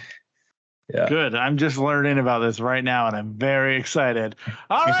 Oh, yeah. Good. I'm just learning about this right now, and I'm very excited.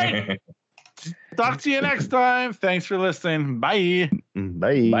 All right. Talk to you next time. Thanks for listening. Bye.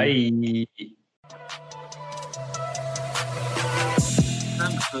 Bye. Bye.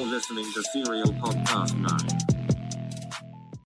 Thanks for listening to Serial Podcast 9.